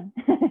at a ceiling.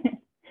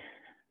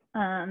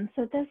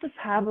 So this would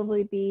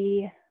probably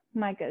be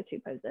my go-to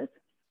poses.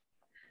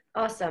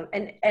 Awesome.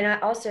 And I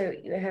also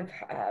have,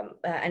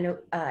 I know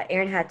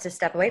Erin had to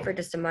step away for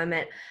just a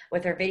moment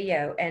with her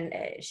video, and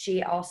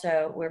she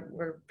also,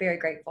 we're very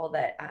grateful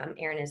that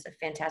Erin is a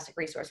fantastic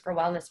resource for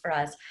wellness for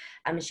us.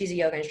 She's a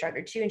yoga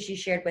instructor too, and she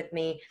shared with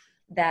me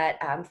that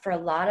for a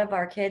lot of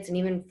our kids, and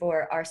even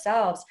for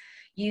ourselves,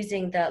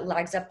 using the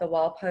legs up the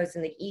wall pose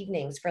in the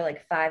evenings for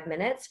like 5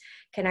 minutes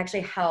can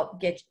actually help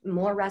get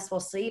more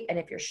restful sleep. And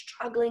if you're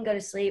struggling to go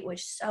to sleep,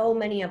 which so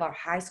many of our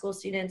high school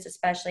students,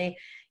 especially,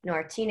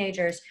 our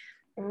teenagers,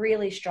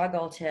 really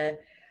struggle to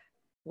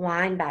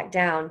wind back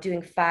down,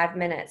 doing 5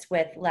 minutes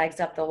with legs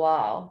up the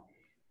wall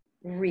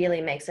really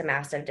makes a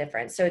massive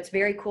difference. So it's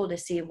very cool to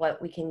see what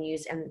we can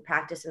use and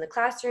practice in the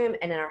classroom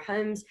and in our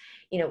homes,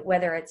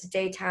 whether it's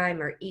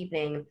daytime or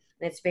evening. And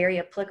it's very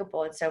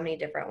applicable in so many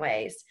different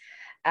ways.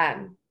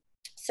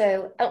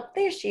 So, oh,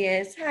 there she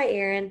is. Hi,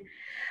 Erin.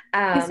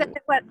 You said Um,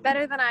 it what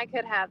better than I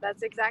could have.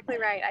 That's exactly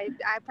right.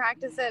 I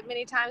practice it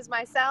many times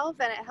myself,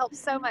 and it helps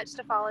so much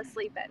to fall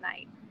asleep at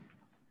night.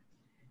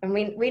 and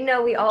we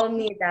know we all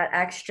need that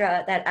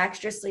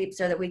extra sleep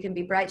so that we can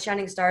be bright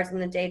shining stars in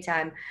the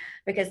daytime,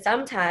 because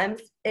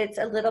sometimes it's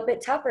a little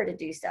bit tougher to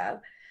do so.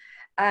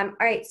 All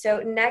right, so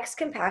next,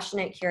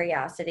 compassionate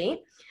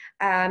curiosity.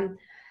 Um,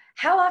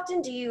 how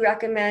often do you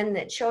recommend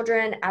that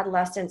children,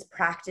 adolescents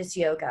practice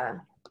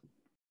yoga?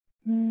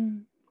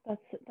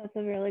 That's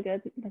a really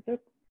good, that's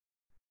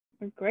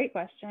a great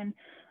question.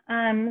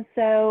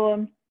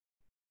 So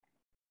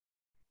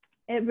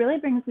it really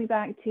brings me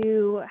back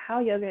to how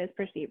yoga is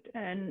perceived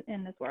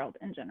in this world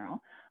in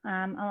general.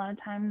 A lot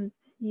of times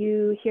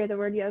you hear the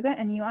word yoga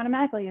and you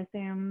automatically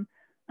assume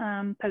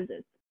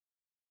poses.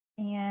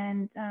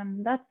 And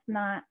that's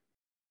not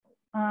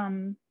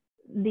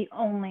the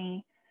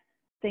only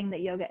thing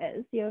that yoga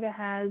is. Yoga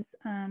has,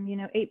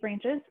 8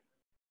 branches.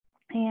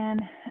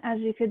 And as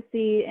you could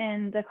see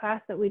in the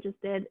class that we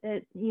just did,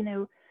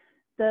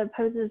 the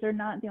poses are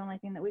not the only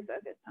thing that we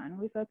focused on.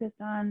 We focused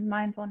on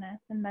mindfulness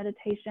and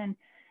meditation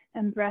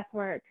and breath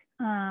work.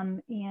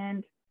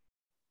 And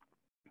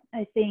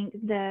I think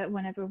that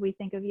whenever we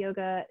think of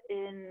yoga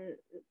in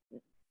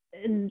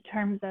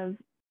terms of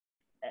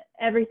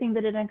everything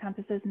that it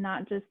encompasses,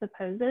 not just the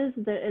poses,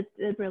 that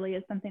it really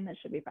is something that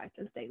should be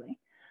practiced daily.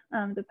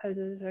 The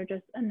poses are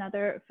just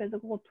another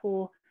physical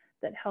tool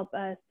that help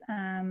us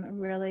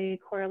really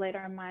correlate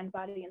our mind,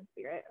 body, and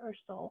spirit or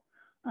soul.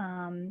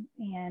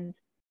 And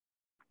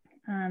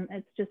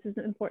it's just as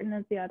important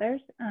as the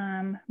others,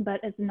 but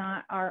it's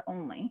not our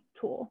only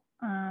tool.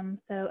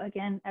 So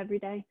again, every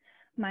day,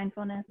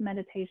 mindfulness,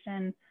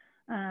 meditation,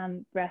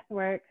 breath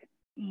work,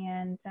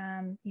 and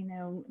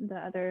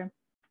the other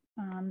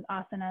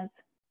asanas.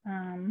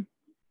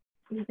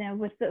 With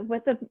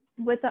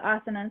the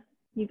asanas,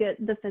 you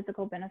get the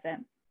physical benefit.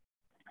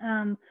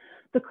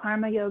 The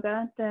karma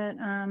yoga that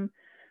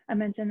I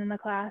mentioned in the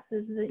class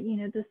is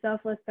the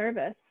selfless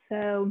service.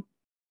 So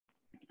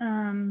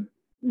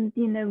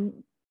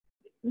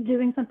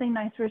doing something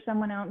nice for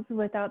someone else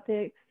without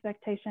the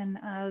expectation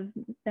of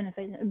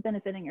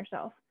benefiting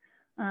yourself,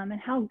 and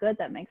how good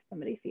that makes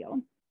somebody feel.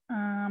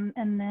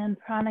 And then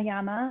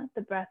pranayama,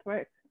 the breath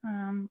work,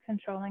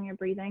 controlling your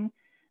breathing.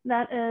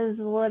 That is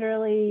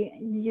literally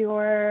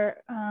your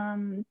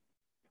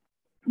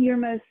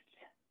most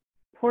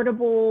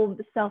portable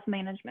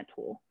self-management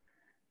tool,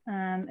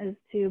 is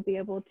to be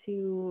able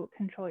to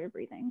control your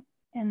breathing.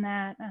 And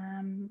that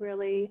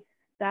really,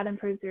 that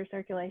improves your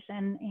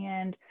circulation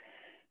and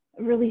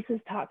releases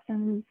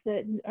toxins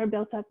that are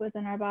built up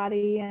within our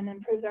body, and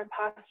improves our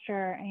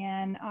posture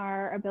and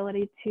our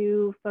ability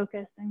to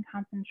focus and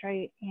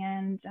concentrate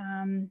and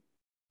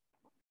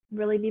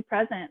really be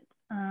present.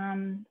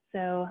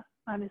 So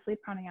obviously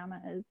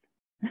pranayama is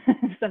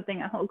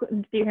something I hold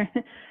dear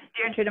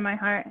and true to my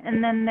heart.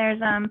 And then there's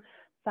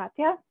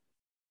satya,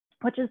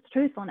 which is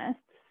truthfulness.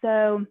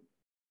 So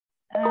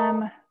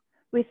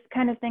we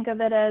kind of think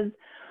of it as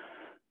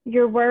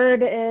your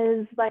word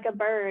is like a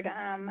bird.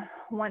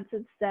 Once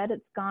it's said,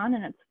 it's gone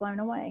and it's flown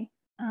away.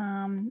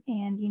 And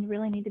you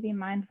really need to be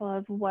mindful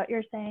of what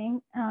you're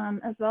saying,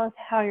 as well as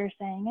how you're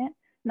saying it,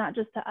 not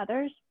just to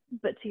others,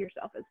 but to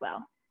yourself as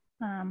well.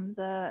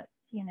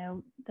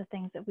 The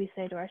things that we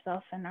say to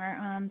ourselves and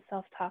our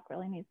self-talk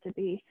really needs to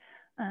be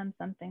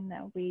something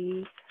that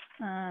we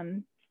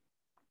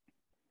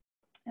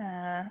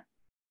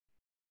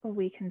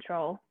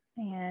control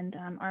and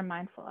are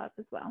mindful of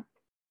as well.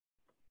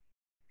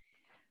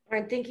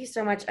 Lauren, thank you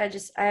so much. I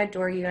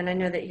adore you, and I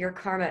know that your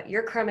karma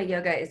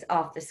yoga is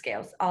off the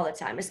scales all the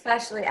time,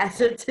 especially as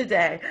of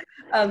today.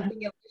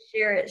 Being able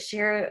to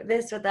share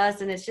this with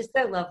us, and it's just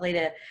so lovely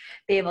to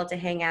be able to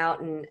hang out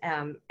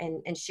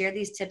and share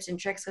these tips and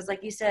tricks. Because,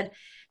 like you said,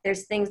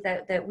 there's things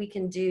that we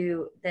can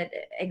do that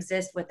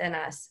exist within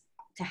us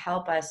to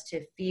help us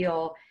to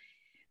feel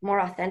more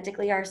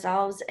authentically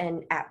ourselves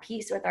and at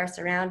peace with our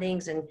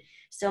surroundings. And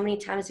so many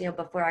times,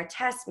 before our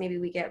tests, maybe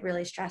we get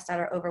really stressed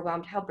out or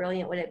overwhelmed. How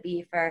brilliant would it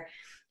be for,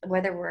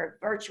 whether we're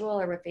virtual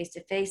or we're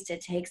face-to-face, to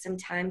take some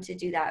time to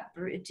do that,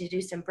 to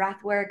do some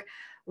breath work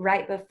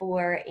right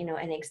before,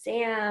 an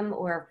exam,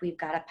 or if we've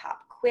got a pop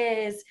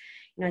quiz.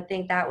 I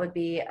think that would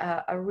be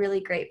a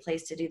really great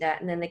place to do that.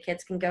 And then the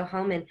kids can go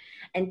home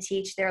and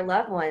teach their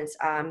loved ones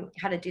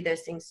how to do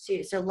those things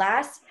too. So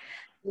last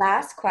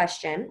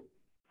question.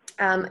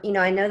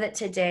 I know that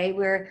today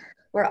we're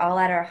all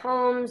at our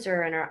homes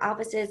or in our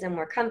offices and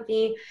we're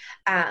comfy.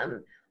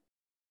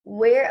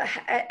 Where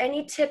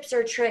any tips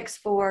or tricks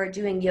for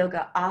doing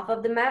yoga off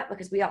of the mat?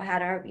 Because we all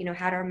had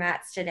our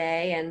mats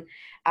today and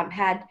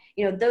had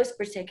those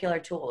particular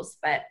tools.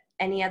 But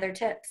any other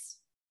tips?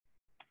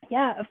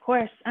 Yeah, of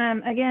course.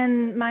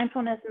 Again,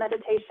 mindfulness,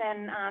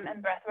 meditation,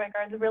 and breath work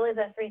are really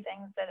the 3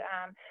 things that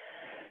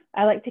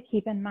I like to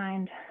keep in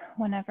mind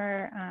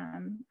whenever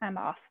I'm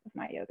off of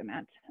my yoga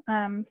mat.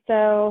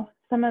 So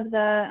some of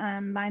the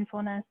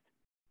mindfulness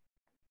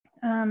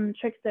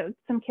tricks that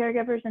some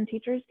caregivers and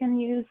teachers can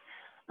use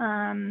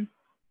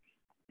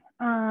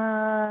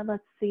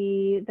let's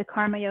see, the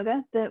karma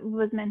yoga that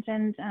was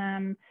mentioned,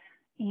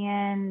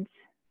 and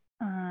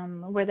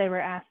where they were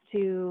asked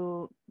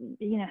to,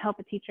 help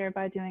a teacher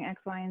by doing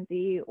X, Y, and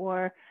Z,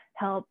 or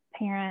help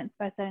parents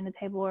by setting the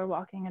table or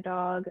walking a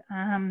dog.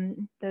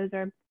 Those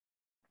are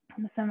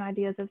some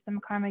ideas of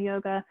some karma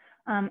yoga.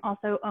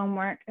 Also Om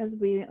work, as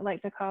we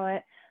like to call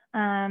it.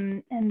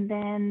 And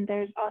then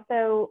there's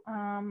also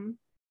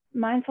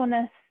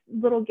mindfulness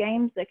little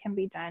games that can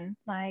be done,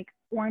 like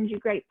Orange You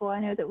Grateful. I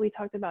know that we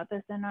talked about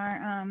this in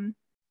our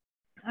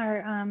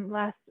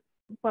last,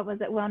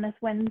 Wellness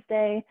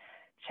Wednesday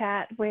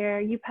chat,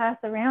 where you pass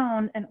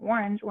around an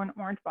orange or an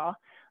orange ball,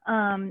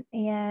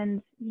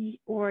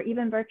 or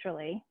even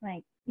virtually,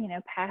 like,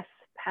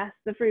 pass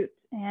the fruit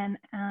and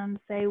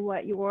say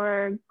what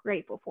you're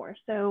grateful for.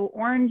 So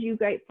Orange You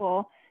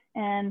Grateful,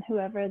 and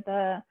whoever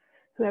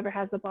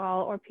has the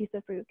ball or piece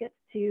of fruit gets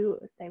to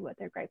say what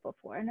they're grateful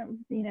for, and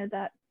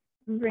that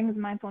brings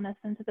mindfulness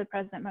into the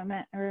present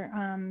moment, or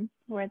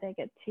where they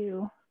get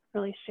to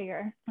really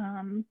share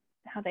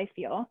how they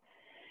feel.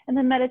 And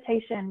then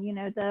meditation,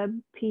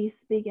 the peace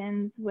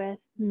begins with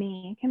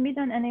me, can be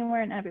done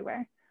anywhere and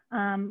everywhere.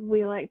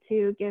 We like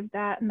to give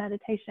that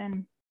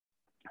meditation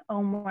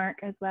homework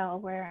as well,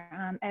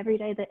 where every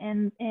day that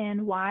ends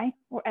in Y,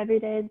 or every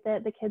day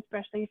that the kids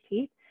brush their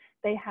teeth,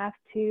 they have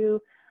to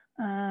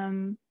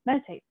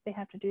meditate. They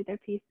have to do their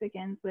peace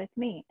begins with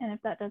me. And if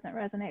that doesn't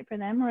resonate for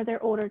them or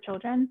their older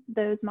children,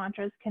 those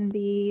mantras can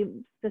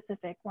be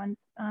specific ones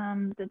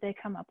that they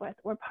come up with,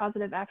 or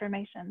positive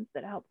affirmations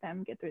that help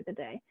them get through the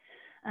day.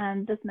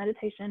 This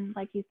meditation,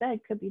 like you said,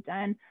 could be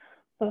done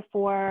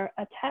before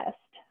a test,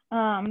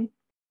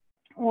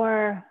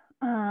 or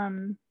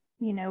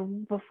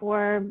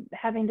before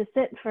having to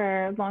sit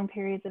for long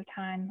periods of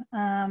time,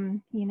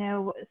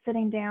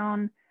 sitting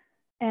down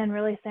and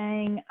really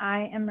saying,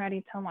 I am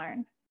ready to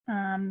learn.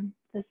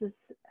 This is,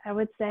 I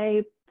would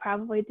say,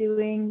 probably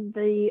doing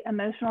the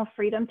emotional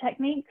freedom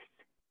techniques,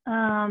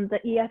 the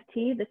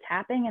EFT, the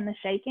tapping and the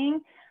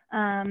shaking,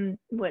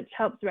 which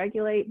helps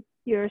regulate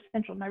your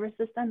central nervous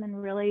system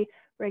and really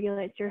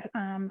regulates your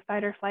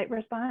fight or flight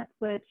response,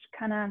 which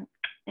kind of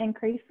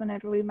increase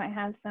whenever we might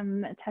have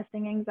some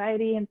testing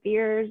anxiety and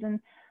fears.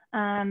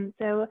 And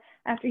so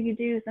after you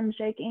do some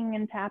shaking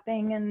and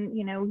tapping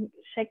and,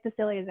 shake the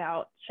sillies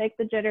out, shake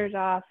the jitters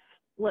off,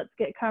 let's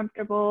get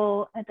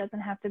comfortable. It doesn't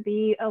have to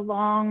be a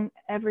long,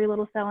 every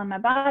little cell in my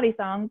body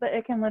song, but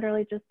it can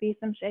literally just be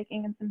some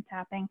shaking and some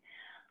tapping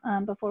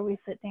before we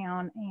sit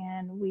down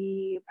and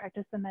we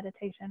practice the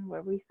meditation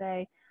where we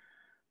say,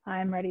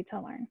 I'm ready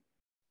to learn.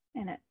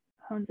 And it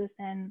hones us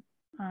in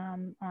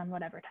on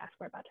whatever task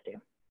we're about to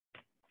do.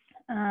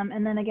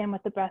 And then again,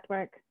 with the breath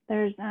work,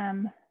 there's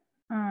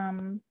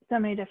so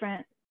many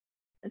different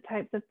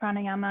types of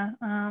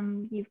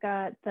pranayama. You've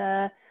got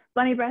the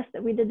bunny breath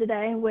that we did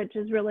today, which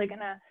is really going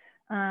to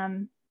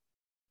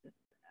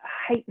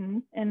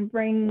heighten and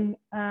bring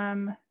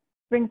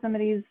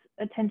somebody's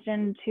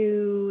attention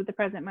to the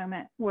present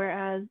moment.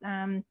 Whereas,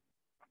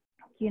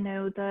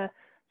 the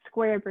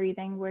square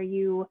breathing, where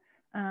you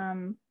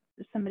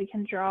somebody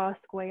can draw a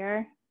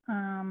square.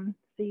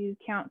 So you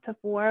count to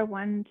 4,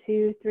 1,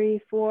 2, 3,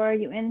 4.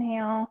 You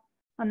inhale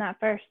on that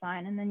first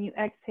line, and then you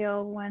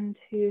exhale 1,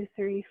 2,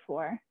 3,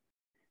 4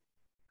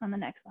 on the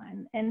next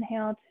line.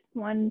 Inhale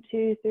 1,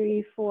 2,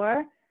 3,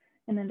 4,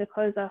 and then to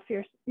close off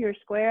your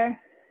square,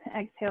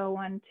 exhale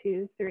 1,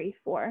 2, 3,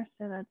 4.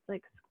 So that's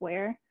like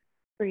square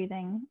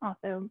breathing,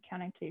 also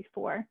counting to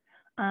 4.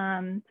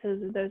 So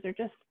those are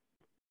just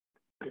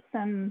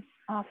some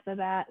off the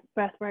bat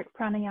breathwork,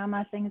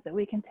 pranayama things that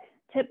we can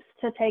tips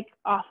to take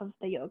off of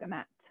the yoga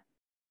mat.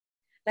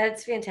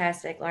 That's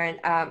fantastic, Lauren.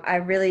 I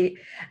really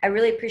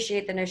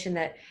appreciate the notion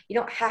that you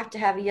don't have to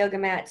have a yoga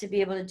mat to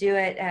be able to do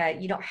it.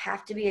 You don't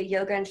have to be a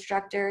yoga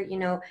instructor.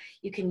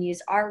 You can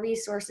use our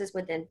resources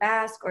within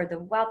Basque, or the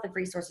wealth of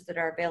resources that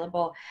are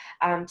available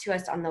to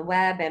us on the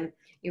web. And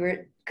you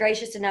were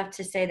gracious enough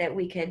to say that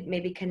we could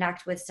maybe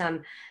connect with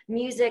some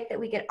music that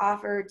we could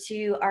offer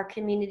to our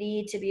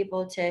community to be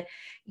able to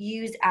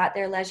use at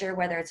their leisure,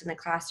 whether it's in the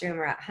classroom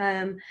or at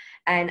home.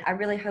 And I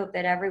really hope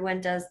that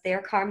everyone does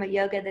their karma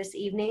yoga this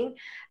evening.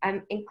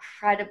 I'm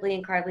incredibly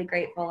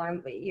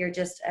grateful. You're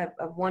just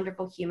a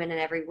wonderful human in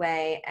every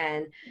way.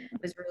 And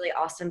it was really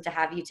awesome to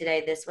have you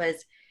today. This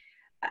was,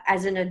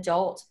 as an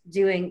adult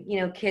doing,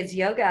 kids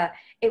yoga,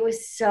 it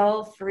was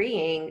so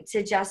freeing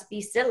to just be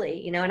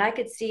silly, and I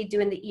could see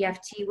doing the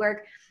EFT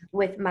work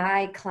with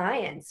my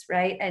clients,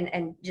 right?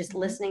 And just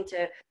listening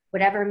to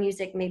whatever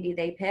music maybe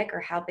they pick, or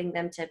helping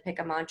them to pick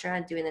a mantra,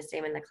 and doing the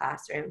same in the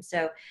classroom.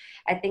 So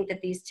I think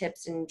that these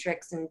tips and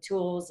tricks and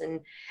tools and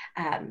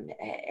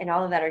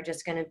all of that are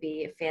just going to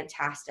be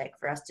fantastic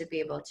for us to be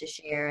able to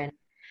share. And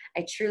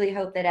I truly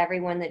hope that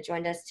everyone that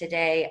joined us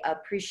today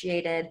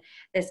appreciated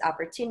this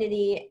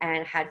opportunity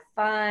and had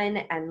fun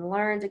and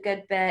learned a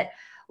good bit.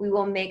 We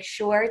will make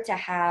sure to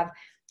have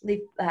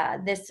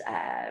this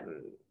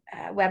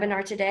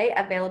webinar today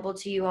available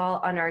to you all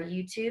on our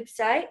YouTube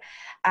site.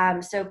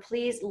 So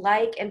please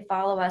like and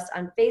follow us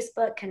on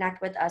Facebook,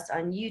 connect with us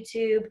on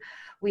YouTube.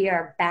 We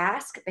are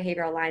BASC,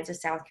 Behavioral Alliance of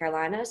South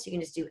Carolina. So you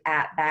can just do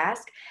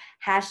 @BASC,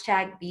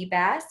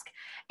 #BBASC.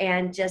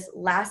 And just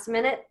last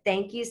minute,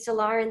 thank yous to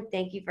Lauren.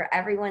 Thank you for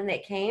everyone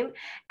that came,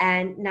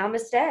 and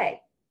namaste.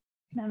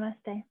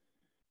 Namaste.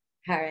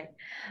 All right.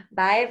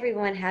 Bye,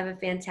 everyone. Have a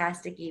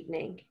fantastic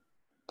evening.